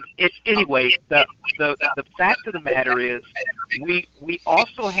 anyway, the fact of the matter is, we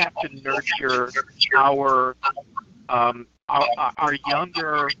also have to nurture our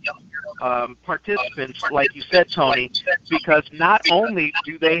younger participants, like you said, Tony, because not only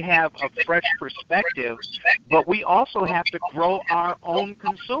do they have a fresh perspective, but we also have to grow our own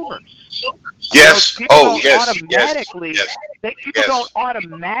consumers. Yes. People don't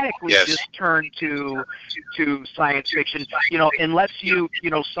automatically just turn to science fiction, unless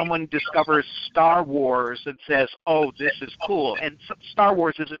someone discovers Star Wars and says, "Oh, this is cool." And Star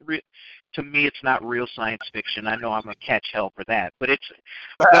Wars isn't real. To me, it's not real science fiction. I know I'm gonna catch hell for that, but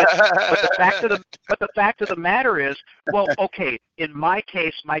the fact of the matter is, well, okay. In my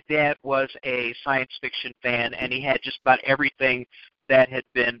case, my dad was a science fiction fan, and he had just about everything that had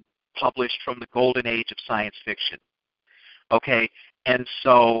been published from the golden age of science fiction. Okay, and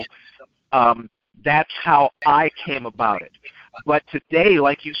so that's how I came about it. But today,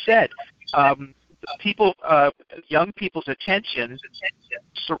 like you said, young people's attention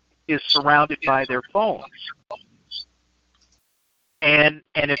is surrounded by their phones, and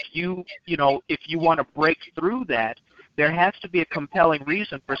if you want to break through that, there has to be a compelling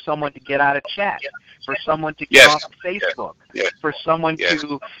reason for someone to get out of chat, for someone to get off Facebook, for someone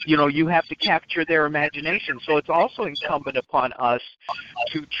to, you have to capture their imagination. So it's also incumbent upon us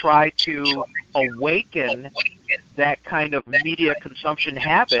to try to awaken that kind of media consumption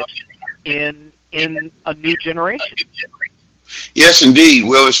habit in a new generation. Yes, indeed.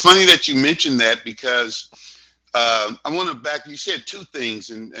 Well, it's funny that you mentioned that because I want to you said two things,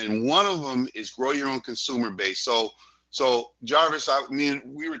 and one of them is grow your own consumer base. So Jarvis,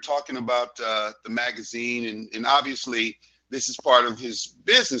 we were talking about the magazine, and obviously this is part of his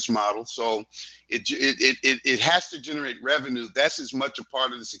business model. So it has to generate revenue. That's as much a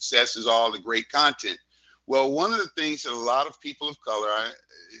part of the success as all the great content. Well, one of the things that a lot of people of color,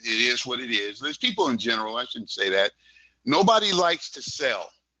 it is what it is. There's people in general, I shouldn't say that. Nobody likes to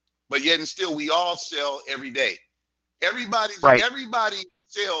sell, but yet and still we all sell every day. Everybody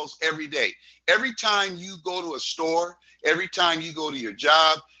sells every day. Every time you go to a store, every time you go to your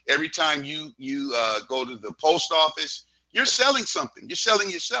job, every time you go to the post office, you're selling something. You're selling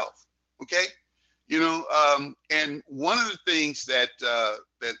yourself. Okay. And one of the things that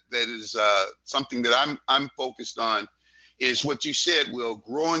is something that I'm focused on is what you said, Will,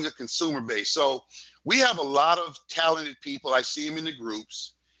 growing a consumer base. So we have a lot of talented people. I see them in the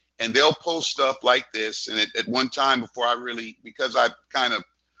groups, and they'll post stuff like this. And at one time because I've kind of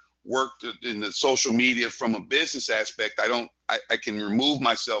worked in the social media from a business aspect, I can remove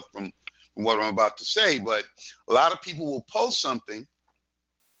myself from what I'm about to say. But a lot of people will post something,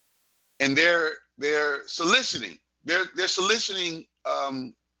 and they're soliciting. They're soliciting,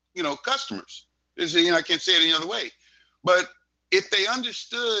 customers. I can't say it any other way. But if they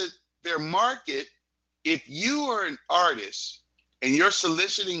understood their market, if you are an artist and you're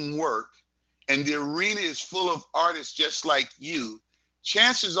soliciting work and the arena is full of artists just like you,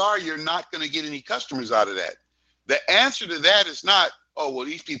 chances are you're not going to get any customers out of that. The answer to that is not, oh, well,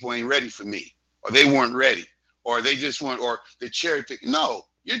 these people ain't ready for me, or they weren't ready, or they just weren't, or they're cherry picking. No,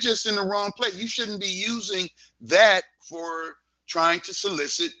 you're just in the wrong place. You shouldn't be using that for trying to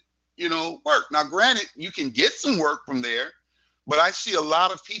solicit, work. Now, granted, you can get some work from there, but I see a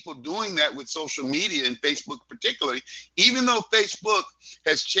lot of people doing that with social media and Facebook particularly, even though Facebook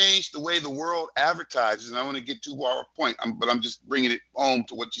has changed the way the world advertises. And I want to get to our point, but I'm just bringing it home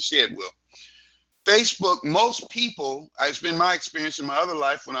to what you said, Will. Facebook, most people, it's been my experience in my other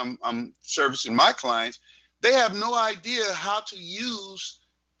life when I'm servicing my clients, they have no idea how to use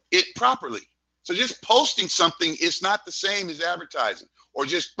it properly. So just posting something is not the same as advertising, or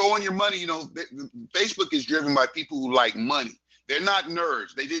just throwing your money. Facebook is driven by people who like money. They're not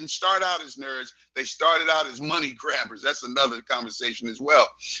nerds. They didn't start out as nerds. They started out as money grabbers. That's another conversation as well.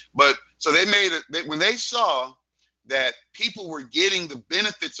 But so they made it when they saw that people were getting the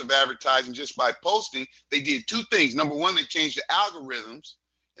benefits of advertising just by posting, they did two things. Number one, they changed the algorithms,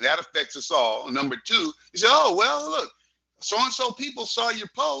 and that affects us all. And number two, they said, oh, well, look, so-and-so people saw your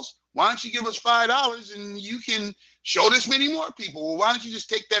post. Why don't you give us $5 and you can show this many more people? Well, why don't you just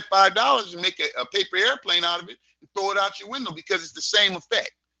take that $5 and make a paper airplane out of it and throw it out your window, because it's the same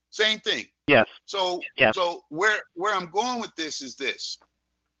effect, same thing. Yes. So where I'm going with this is this.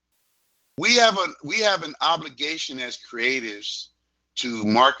 We have an obligation as creatives to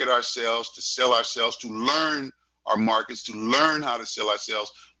market ourselves, to sell ourselves, to learn our markets, to learn how to sell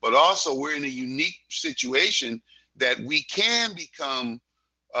ourselves. But also we're in a unique situation that we can become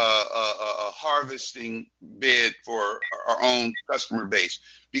a harvesting bed for our own customer base,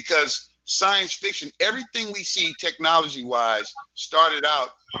 because science fiction, everything we see technology wise started out,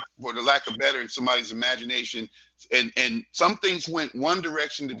 for the lack of better, in somebody's imagination, and some things went one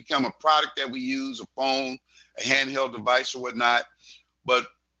direction to become a product that we use, a phone, a handheld device or whatnot. But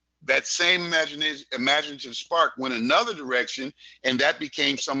that same imaginative spark went another direction, and that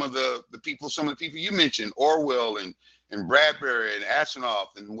became some of the people you mentioned, Orwell and Bradbury and Asimov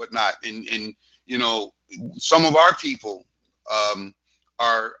and whatnot. And some of our people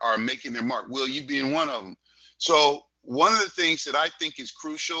are making their mark. Will, you being one of them. So one of the things that I think is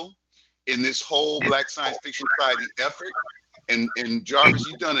crucial in this whole Black Science Fiction Society effort, and Jarvis,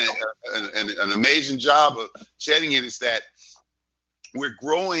 you've done an amazing job of setting it, is that we're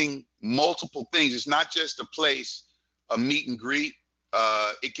growing multiple things. It's not just a place, a meet and greet.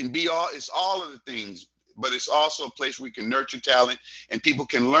 It can be it's all of the things, but it's also a place where we can nurture talent and people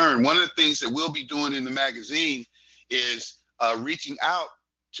can learn. One of the things that we'll be doing in the magazine is reaching out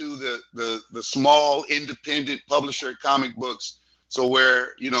to the small independent publisher comic books. So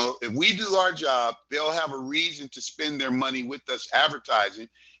where, if we do our job, they'll have a reason to spend their money with us advertising.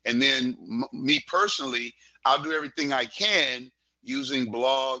 And then me personally, I'll do everything I can using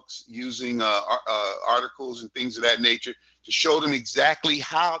blogs, using articles and things of that nature to show them exactly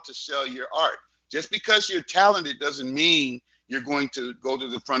how to sell your art. Just because you're talented doesn't mean you're going to go to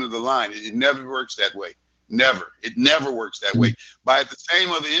the front of the line. It never works that way. Never. It never works that way. But at the same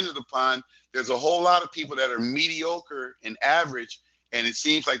other end of the pond, there's a whole lot of people that are mediocre and average, and it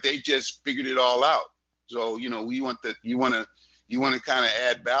seems like they just figured it all out. So, you know, you want to kind of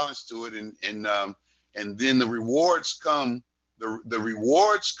add balance to it, and then the rewards come. The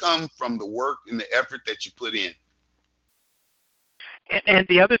rewards come from the work and the effort that you put in. And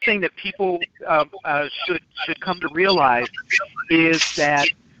the other thing that people should come to realize is that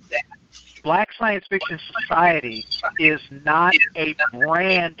Black Science Fiction Society is not a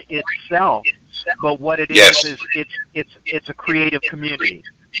brand itself, but what it is it's a creative community.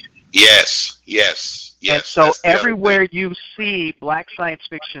 Yes. And so everywhere you see Black Science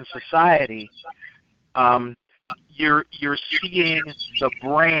Fiction Society, you're seeing the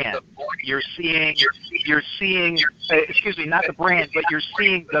brand. You're seeing excuse me, not the brand, but you're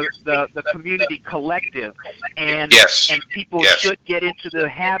seeing the community collective, and people should get into the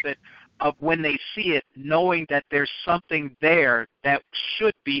habit of, when they see it, knowing that there's something there that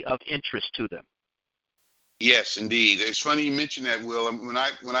should be of interest to them. Yes, indeed. It's funny you mentioned that, Will. When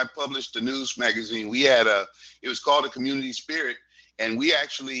I published the news magazine, it was called A Community Spirit, and we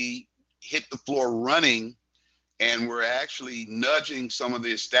actually hit the floor running, and we're actually nudging some of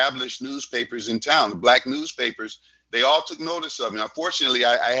the established newspapers in town, the Black newspapers. They all took notice of me. Unfortunately,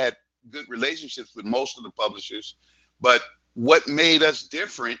 I had good relationships with most of the publishers, but what made us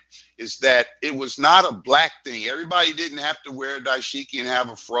different is that it was not a Black thing. Everybody didn't have to wear a dashiki and have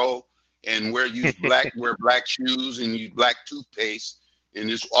a fro and wear black shoes and use black toothpaste and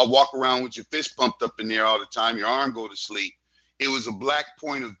just walk around with your fist pumped up in there all the time, your arm go to sleep. It was a Black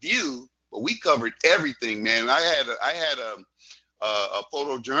point of view, but we covered everything, man. I had a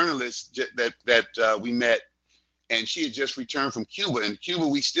photojournalist that we met, and she had just returned from Cuba. And Cuba,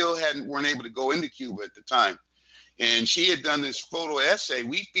 we still weren't able to go into Cuba at the time. And she had done this photo essay.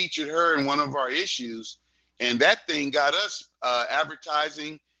 We featured her in one of our issues, and that thing got us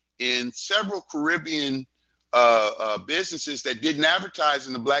advertising in several Caribbean businesses that didn't advertise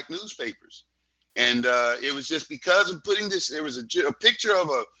in the Black newspapers. And it was just because of putting this. There was a picture of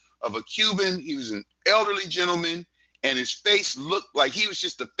a Cuban. He was an elderly gentleman, and his face looked like he was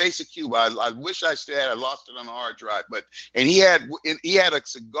just the face of Cuba. I wish I still had. I lost it on the hard drive, and he had a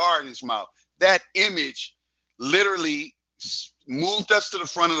cigar in his mouth. That image literally moved us to the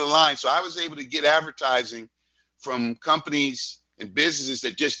front of the line. So I was able to get advertising from companies and businesses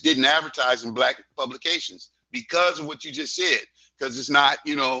that just didn't advertise in Black publications because of what you just said, because it's not,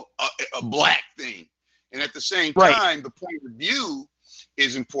 a Black thing. And at the same time, the point of view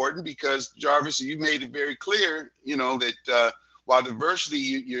is important because, Jarvis, you made it very clear, that while diversity,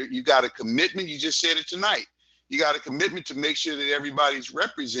 you got a commitment. You just said it tonight. You got a commitment to make sure that everybody's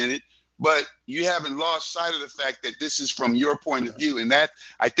represented, but you haven't lost sight of the fact that this is from your point of view. And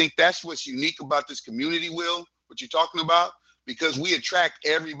I think that's what's unique about this community, Will, what you're talking about, because we attract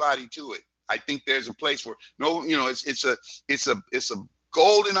everybody to it. I think there's a place for it's a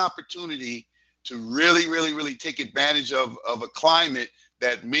golden opportunity to really, really, really take advantage of a climate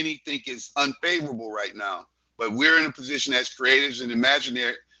that many think is unfavorable right now. But we're in a position as creatives and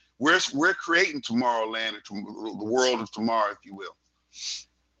imaginary. We're creating Tomorrowland, or the world of tomorrow, if you will,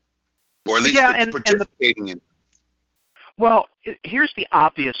 or at least participating in. Well, here's the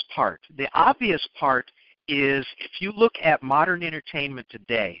obvious part. The obvious part is, if you look at modern entertainment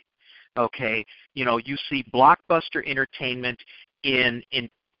today, okay, you see blockbuster entertainment in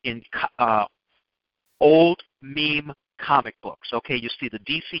old meme comic books. Okay, you see the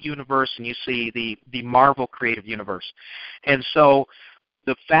DC universe and you see the Marvel creative universe. And so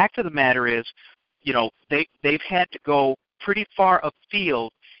the fact of the matter is, they've had to go pretty far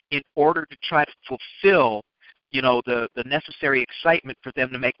afield in order to try to fulfill the necessary excitement for them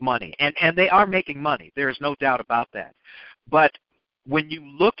to make money. And they are making money. There is no doubt about that. But when you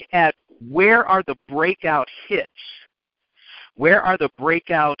look at where are the breakout hits, where are the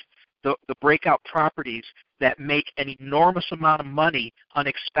breakout properties that make an enormous amount of money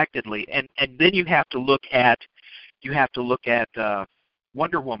unexpectedly, and then you have to look at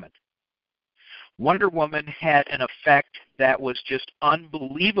Wonder Woman. Wonder Woman had an effect that was just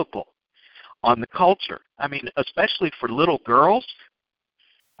unbelievable on the culture. I mean, especially for little girls.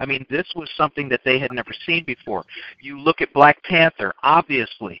 I mean, this was something that they had never seen before. You look at Black Panther,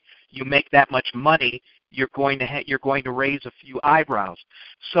 obviously, you make that much money, you're going to raise a few eyebrows.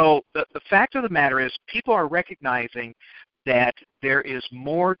 So the fact of the matter is, people are recognizing that there is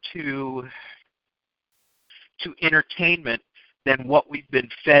more to entertainment than what we've been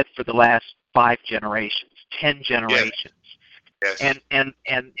fed for the last 5 generations, 10 generations. Yes.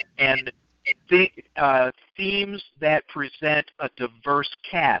 And themes that present a diverse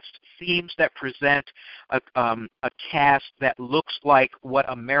cast, themes that present a cast that looks like what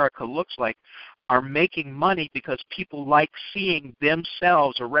America looks like, are making money because people like seeing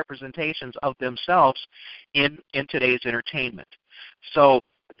themselves or representations of themselves in today's entertainment. So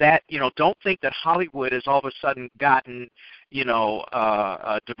that, don't think that Hollywood has all of a sudden gotten,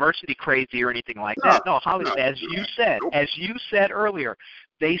 diversity crazy or anything like that. No, Hollywood, as you said earlier,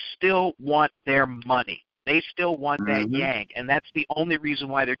 they still want their money. They still want that yang, and that's the only reason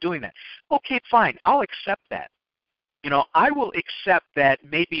why they're doing that. Okay, fine, I'll accept that. I will accept that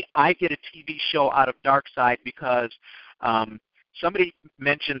maybe I get a TV show out of Darkside because somebody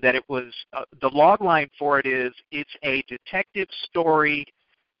mentioned that it was the log line for it is it's a detective story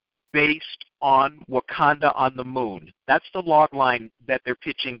based on Wakanda on the moon. That's the log line that they're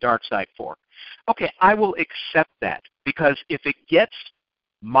pitching Darkside for. Okay, I will accept that because if it gets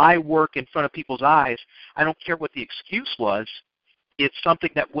my work in front of people's eyes, I don't care what the excuse was. It's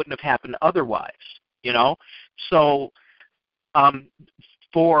something that wouldn't have happened otherwise. So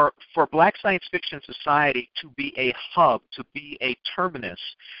for Black Science Fiction Society to be a hub, to be a terminus,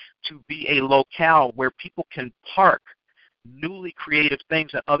 to be a locale where people can park newly creative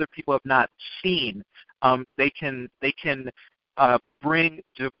things that other people have not seen, they can bring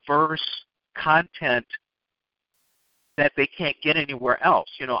diverse content that they can't get anywhere else.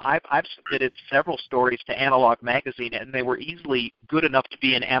 I've submitted several stories to Analog Magazine, and they were easily good enough to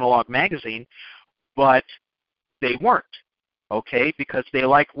be in Analog Magazine, but they weren't, okay, because they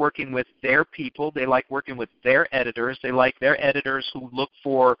like working with their people, they like working with their editors, they like their editors who look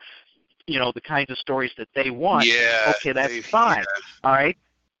for, the kinds of stories that they want. Yeah. Okay, that's fine. Yeah. All right.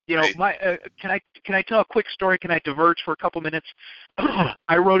 Can I tell a quick story? Can I diverge for a couple minutes?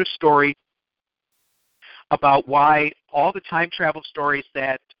 I wrote a story about why all the time travel stories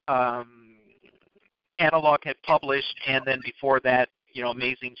that Analog had published, and then before that,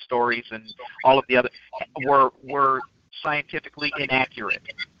 Amazing Stories and all of the other were scientifically inaccurate.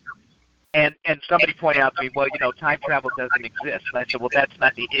 And somebody pointed out to me, well, time travel doesn't exist. And I said, well, that's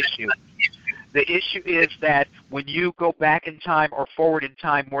not the issue. The issue is that when you go back in time or forward in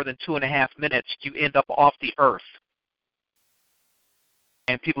time more than 2.5 minutes, you end up off the Earth.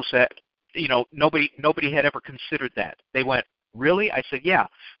 And people said, nobody had ever considered that. They went, really? I said, yeah.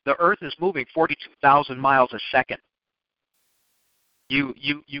 The Earth is moving 42,000 miles a second. You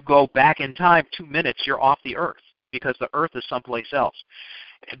go back in time 2 minutes, you're off the Earth because the Earth is someplace else.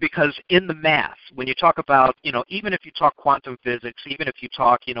 Because in the math, when you talk about, even if you talk quantum physics, even if you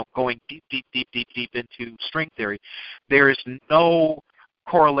talk, going deep into string theory, there is no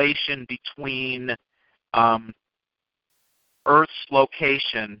correlation between Earth's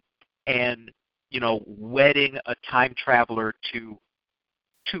location and, wedding a time traveler to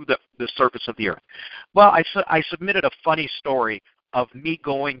the surface of the Earth. Well, I submitted a funny story of me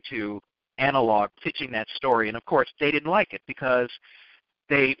going to Analog, pitching that story, and of course they didn't like it because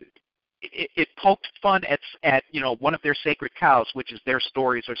it poked fun at one of their sacred cows, which is their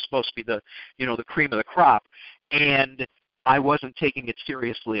stories are supposed to be the the cream of the crop, and I wasn't taking it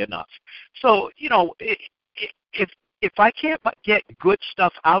seriously enough. So if I can't get good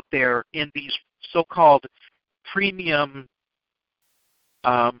stuff out there in these so-called premium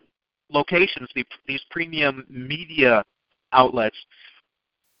locations, these premium media outlets,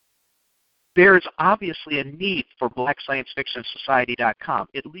 there's obviously a need for BlackScienceFictionSociety.com,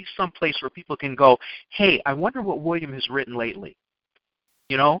 at least some place where people can go, hey, I wonder what William has written lately,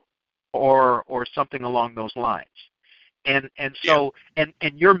 or something along those lines. And so, and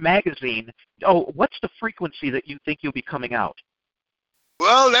your magazine, what's the frequency that you think you'll be coming out?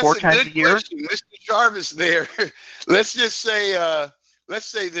 Well, that's 4 a times good a year? question, Mr. Jarvis. There, let's just say, let's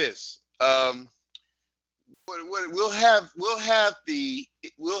say this. We'll have the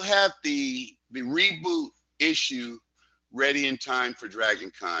reboot issue ready in time for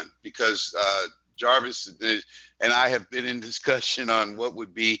DragonCon because Jarvis and I have been in discussion on what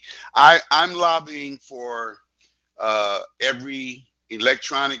would be. I'm lobbying for every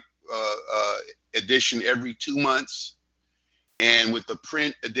electronic edition every 2 months, and with the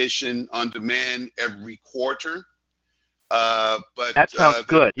print edition on demand every quarter. But that sounds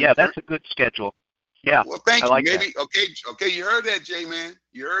good. Yeah, that's a good schedule. Yeah. Well, thank you. Like Maybe that. Okay. You heard that, J-Man.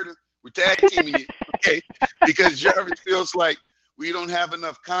 You heard it. We're tag teaming you. Okay, because Jarvis feels like we don't have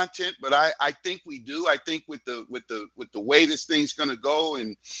enough content, but I think we do. I think with the way this thing's going to go,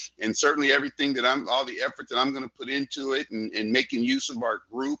 and certainly everything that all the effort that I'm going to put into it, and making use of our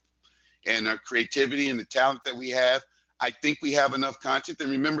group and our creativity and the talent that we have, I think we have enough content.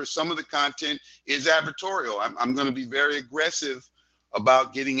 And remember, some of the content is advertorial. I'm going to be very aggressive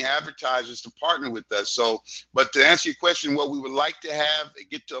about getting advertisers to partner with us. So, but to answer your question, what we would like to have,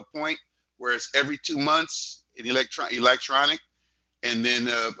 get to a point where it's every 2 months in electronic, and then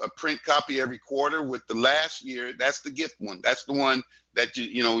a print copy every quarter. With the last year, that's the gift one. That's the one that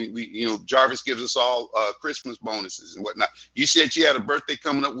Jarvis gives us all Christmas bonuses and whatnot. You said you had a birthday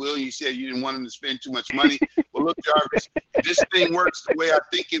coming up, Will. You said you didn't want him to spend too much money. Well, look, Jarvis, if this thing works the way I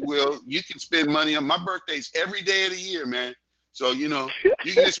think it will, you can spend money on my birthdays every day of the year, man. So, you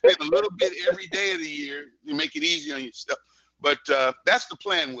can just spend a little bit every day of the year to make it easy on yourself. But that's the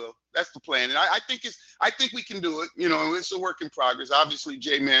plan, Will. That's the plan. And I think we can do it. It's a work in progress. Obviously,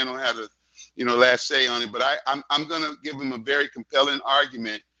 J-Man don't have the last say on it, but I'm going to give him a very compelling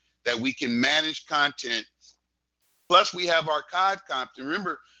argument that we can manage content. Plus, we have archive content.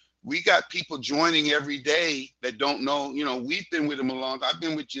 Remember, we got people joining every day that don't know. We've been with them a long time. I've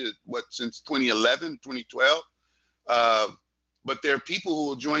been with you, since 2011, 2012. But there are people who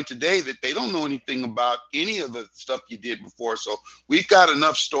will join today that they don't know anything about any of the stuff you did before. So we've got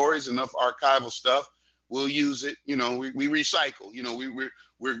enough stories, enough archival stuff. We'll use it. We recycle.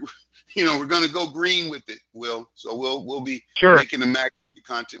 We're going to go green with it, Will. So we'll be making the max of the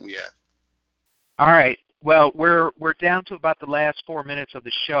content we have. All right. Well, we're down to about the last 4 minutes of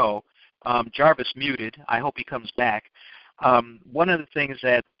the show. Jarvis muted. I hope he comes back. One of the things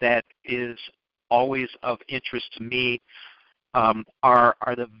that is always of interest to me are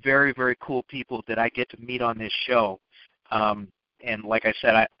the very, very cool people that I get to meet on this show. And like I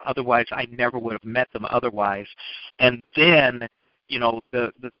said, I never would have met them otherwise. And then,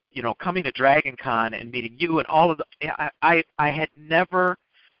 coming to Dragon Con and meeting you and all of I had never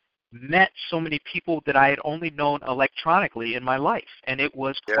met so many people that I had only known electronically in my life. And it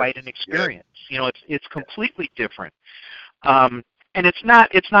was quite an experience. It's completely different. And it's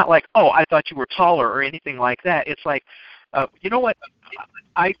not like, oh, I thought you were taller or anything like that. It's like, you know what?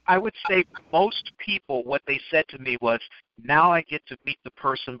 I would say most people, what they said to me was, now I get to meet the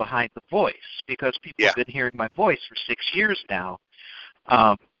person behind the voice, because people have been hearing my voice for 6 years now.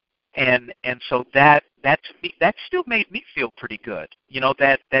 And so that to me, that still made me feel pretty good.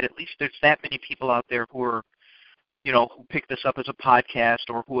 That at least there's that many people out there who are, who pick this up as a podcast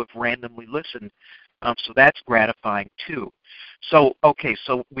or who have randomly listened. So that's gratifying too. So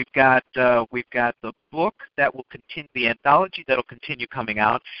so we've got the book that will continue, the anthology that'll continue coming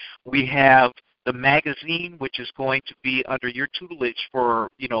out. We have the magazine, which is going to be under your tutelage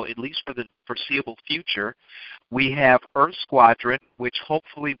for at least for the foreseeable future. We have Earth Squadron, which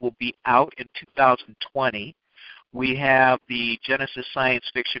hopefully will be out in 2020. We have the Genesis Science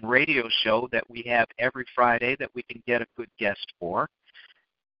Fiction radio show that we have every Friday that we can get a good guest for.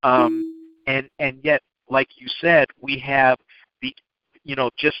 And yet, like you said, we have the,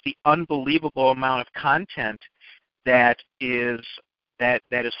 just the unbelievable amount of content that is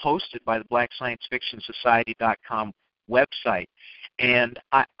hosted by the BlackScienceFictionSociety.com website. And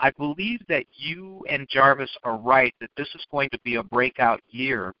I believe that you and Jarvis are right that this is going to be a breakout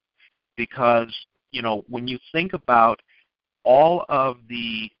year, because, when you think about all of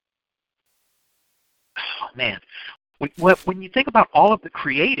the, when you think about all of the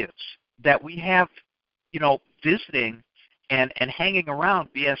creatives that we have, visiting and hanging around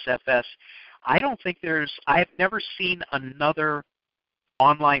BSFS, I don't think I've never seen another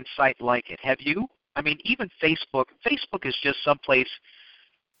online site like it. Have you? I mean, even Facebook is just some place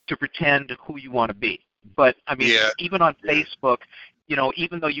to pretend who you want to be. But, I mean, even on Facebook,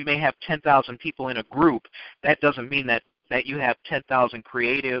 even though you may have 10,000 people in a group, that doesn't mean that you have 10,000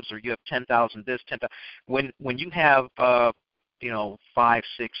 creatives or you have 10,000 this, 10,000. When you have 5,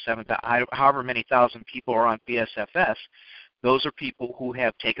 6, 7, however many thousand people are on BSFS, those are people who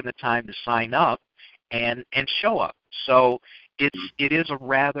have taken the time to sign up and show up. So it is a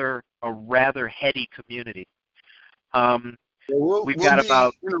rather heady community. We've got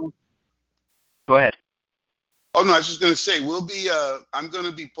about. Go ahead. Oh no, I was just going to say I'm going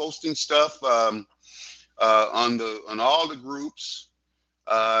to be posting stuff on all the groups.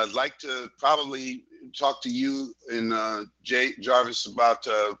 I'd like to probably talk to you and Jarvis about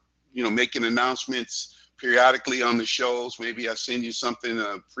making announcements periodically on the shows. Maybe I send you something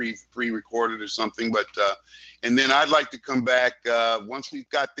pre-recorded or something. But and then I'd like to come back once we've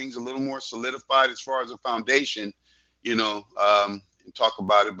got things a little more solidified as far as a foundation, and talk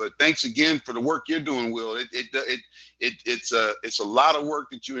about it. But thanks again for the work you're doing, Will. It's a lot of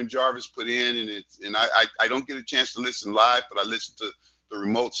work that you and Jarvis put in, and I don't get a chance to listen live, but I listen to the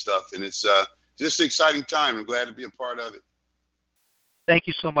remote stuff, and it's just an exciting time. I'm glad to be a part of it. Thank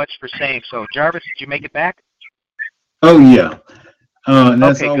you so much for saying so. Jarvis, did you make it back? Oh yeah. And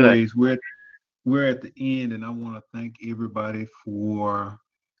as Okay, good. always, we're at the end, and I want to thank everybody for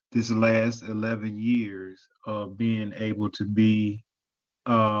this last 11 years of being able to be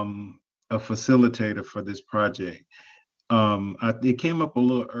a facilitator for this project. It came up a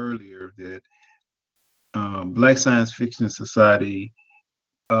little earlier that Black Science Fiction Society,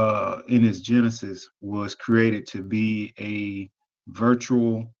 in its genesis, was created to be a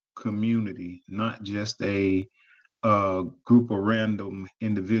virtual community, not just a group of random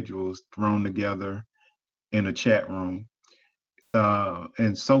individuals thrown together in a chat room.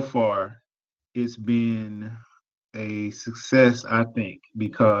 And so far, it's been a success, I think,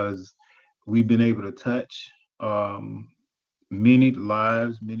 because we've been able to touch many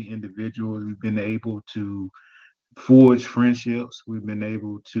lives, many individuals. We've been able to forge friendships. We've been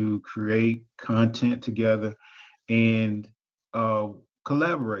able to create content together and uh,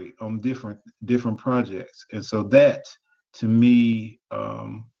 collaborate on different projects. And so that, to me,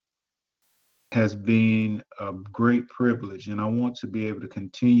 has been a great privilege, and I want to be able to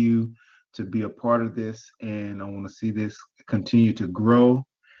continue to be a part of this, and I want to see this continue to grow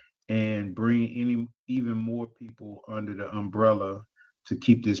and bring even more people under the umbrella to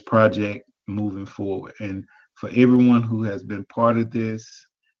keep this project moving forward. And for everyone who has been part of this,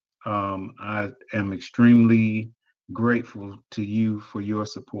 I am extremely grateful to you for your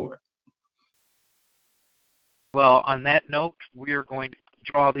support. Well, on that note, we are going to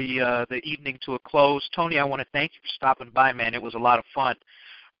draw the evening to a close. Tony, I want to thank you for stopping by, man. It was a lot of fun.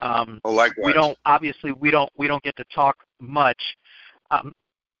 Likewise. We don't get to talk much.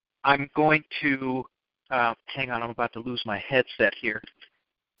 I'm going to hang on. I'm about to lose my headset here.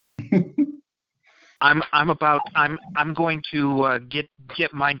 I'm going to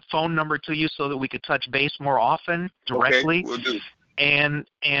get my phone number to you so that we could touch base more often directly. Okay, we'll do. And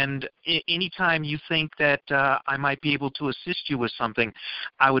anytime you think that I might be able to assist you with something,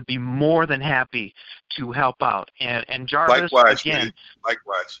 I would be more than happy to help out. And Jarvis, Likewise, again, man.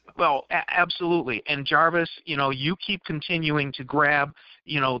 Likewise. Well, absolutely. And Jarvis, you keep continuing to grab,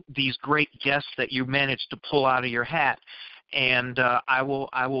 these great guests that you managed to pull out of your hat. And I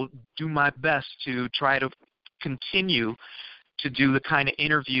will do my best to try to continue to do the kind of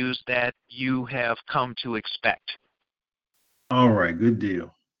interviews that you have come to expect. All right, good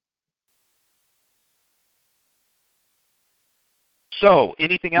deal. So,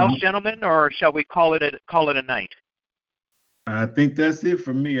 anything else, gentlemen, or shall we call it a night? I think that's it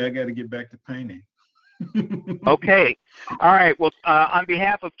for me. I got to get back to painting. Okay. All right. Well, on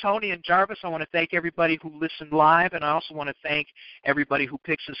behalf of Tony and Jarvis, I want to thank everybody who listened live, and I also want to thank everybody who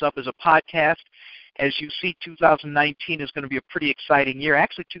picks this up as a podcast. As you see, 2019 is going to be a pretty exciting year.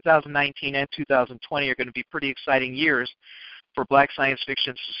 Actually, 2019 and 2020 are going to be pretty exciting years for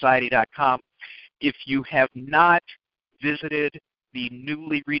BlackScienceFictionSociety.com. If you have not visited the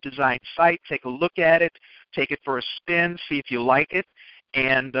newly redesigned site, take a look at it, take it for a spin, see if you like it,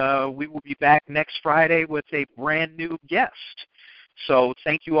 and we will be back next Friday with a brand new guest. So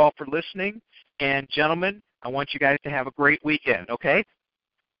thank you all for listening, and gentlemen, I want you guys to have a great weekend, okay?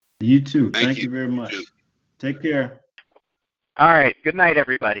 You too. Thank you you very much. Take care. All right. Good night,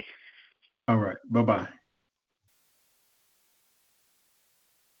 everybody. All right. Bye-bye.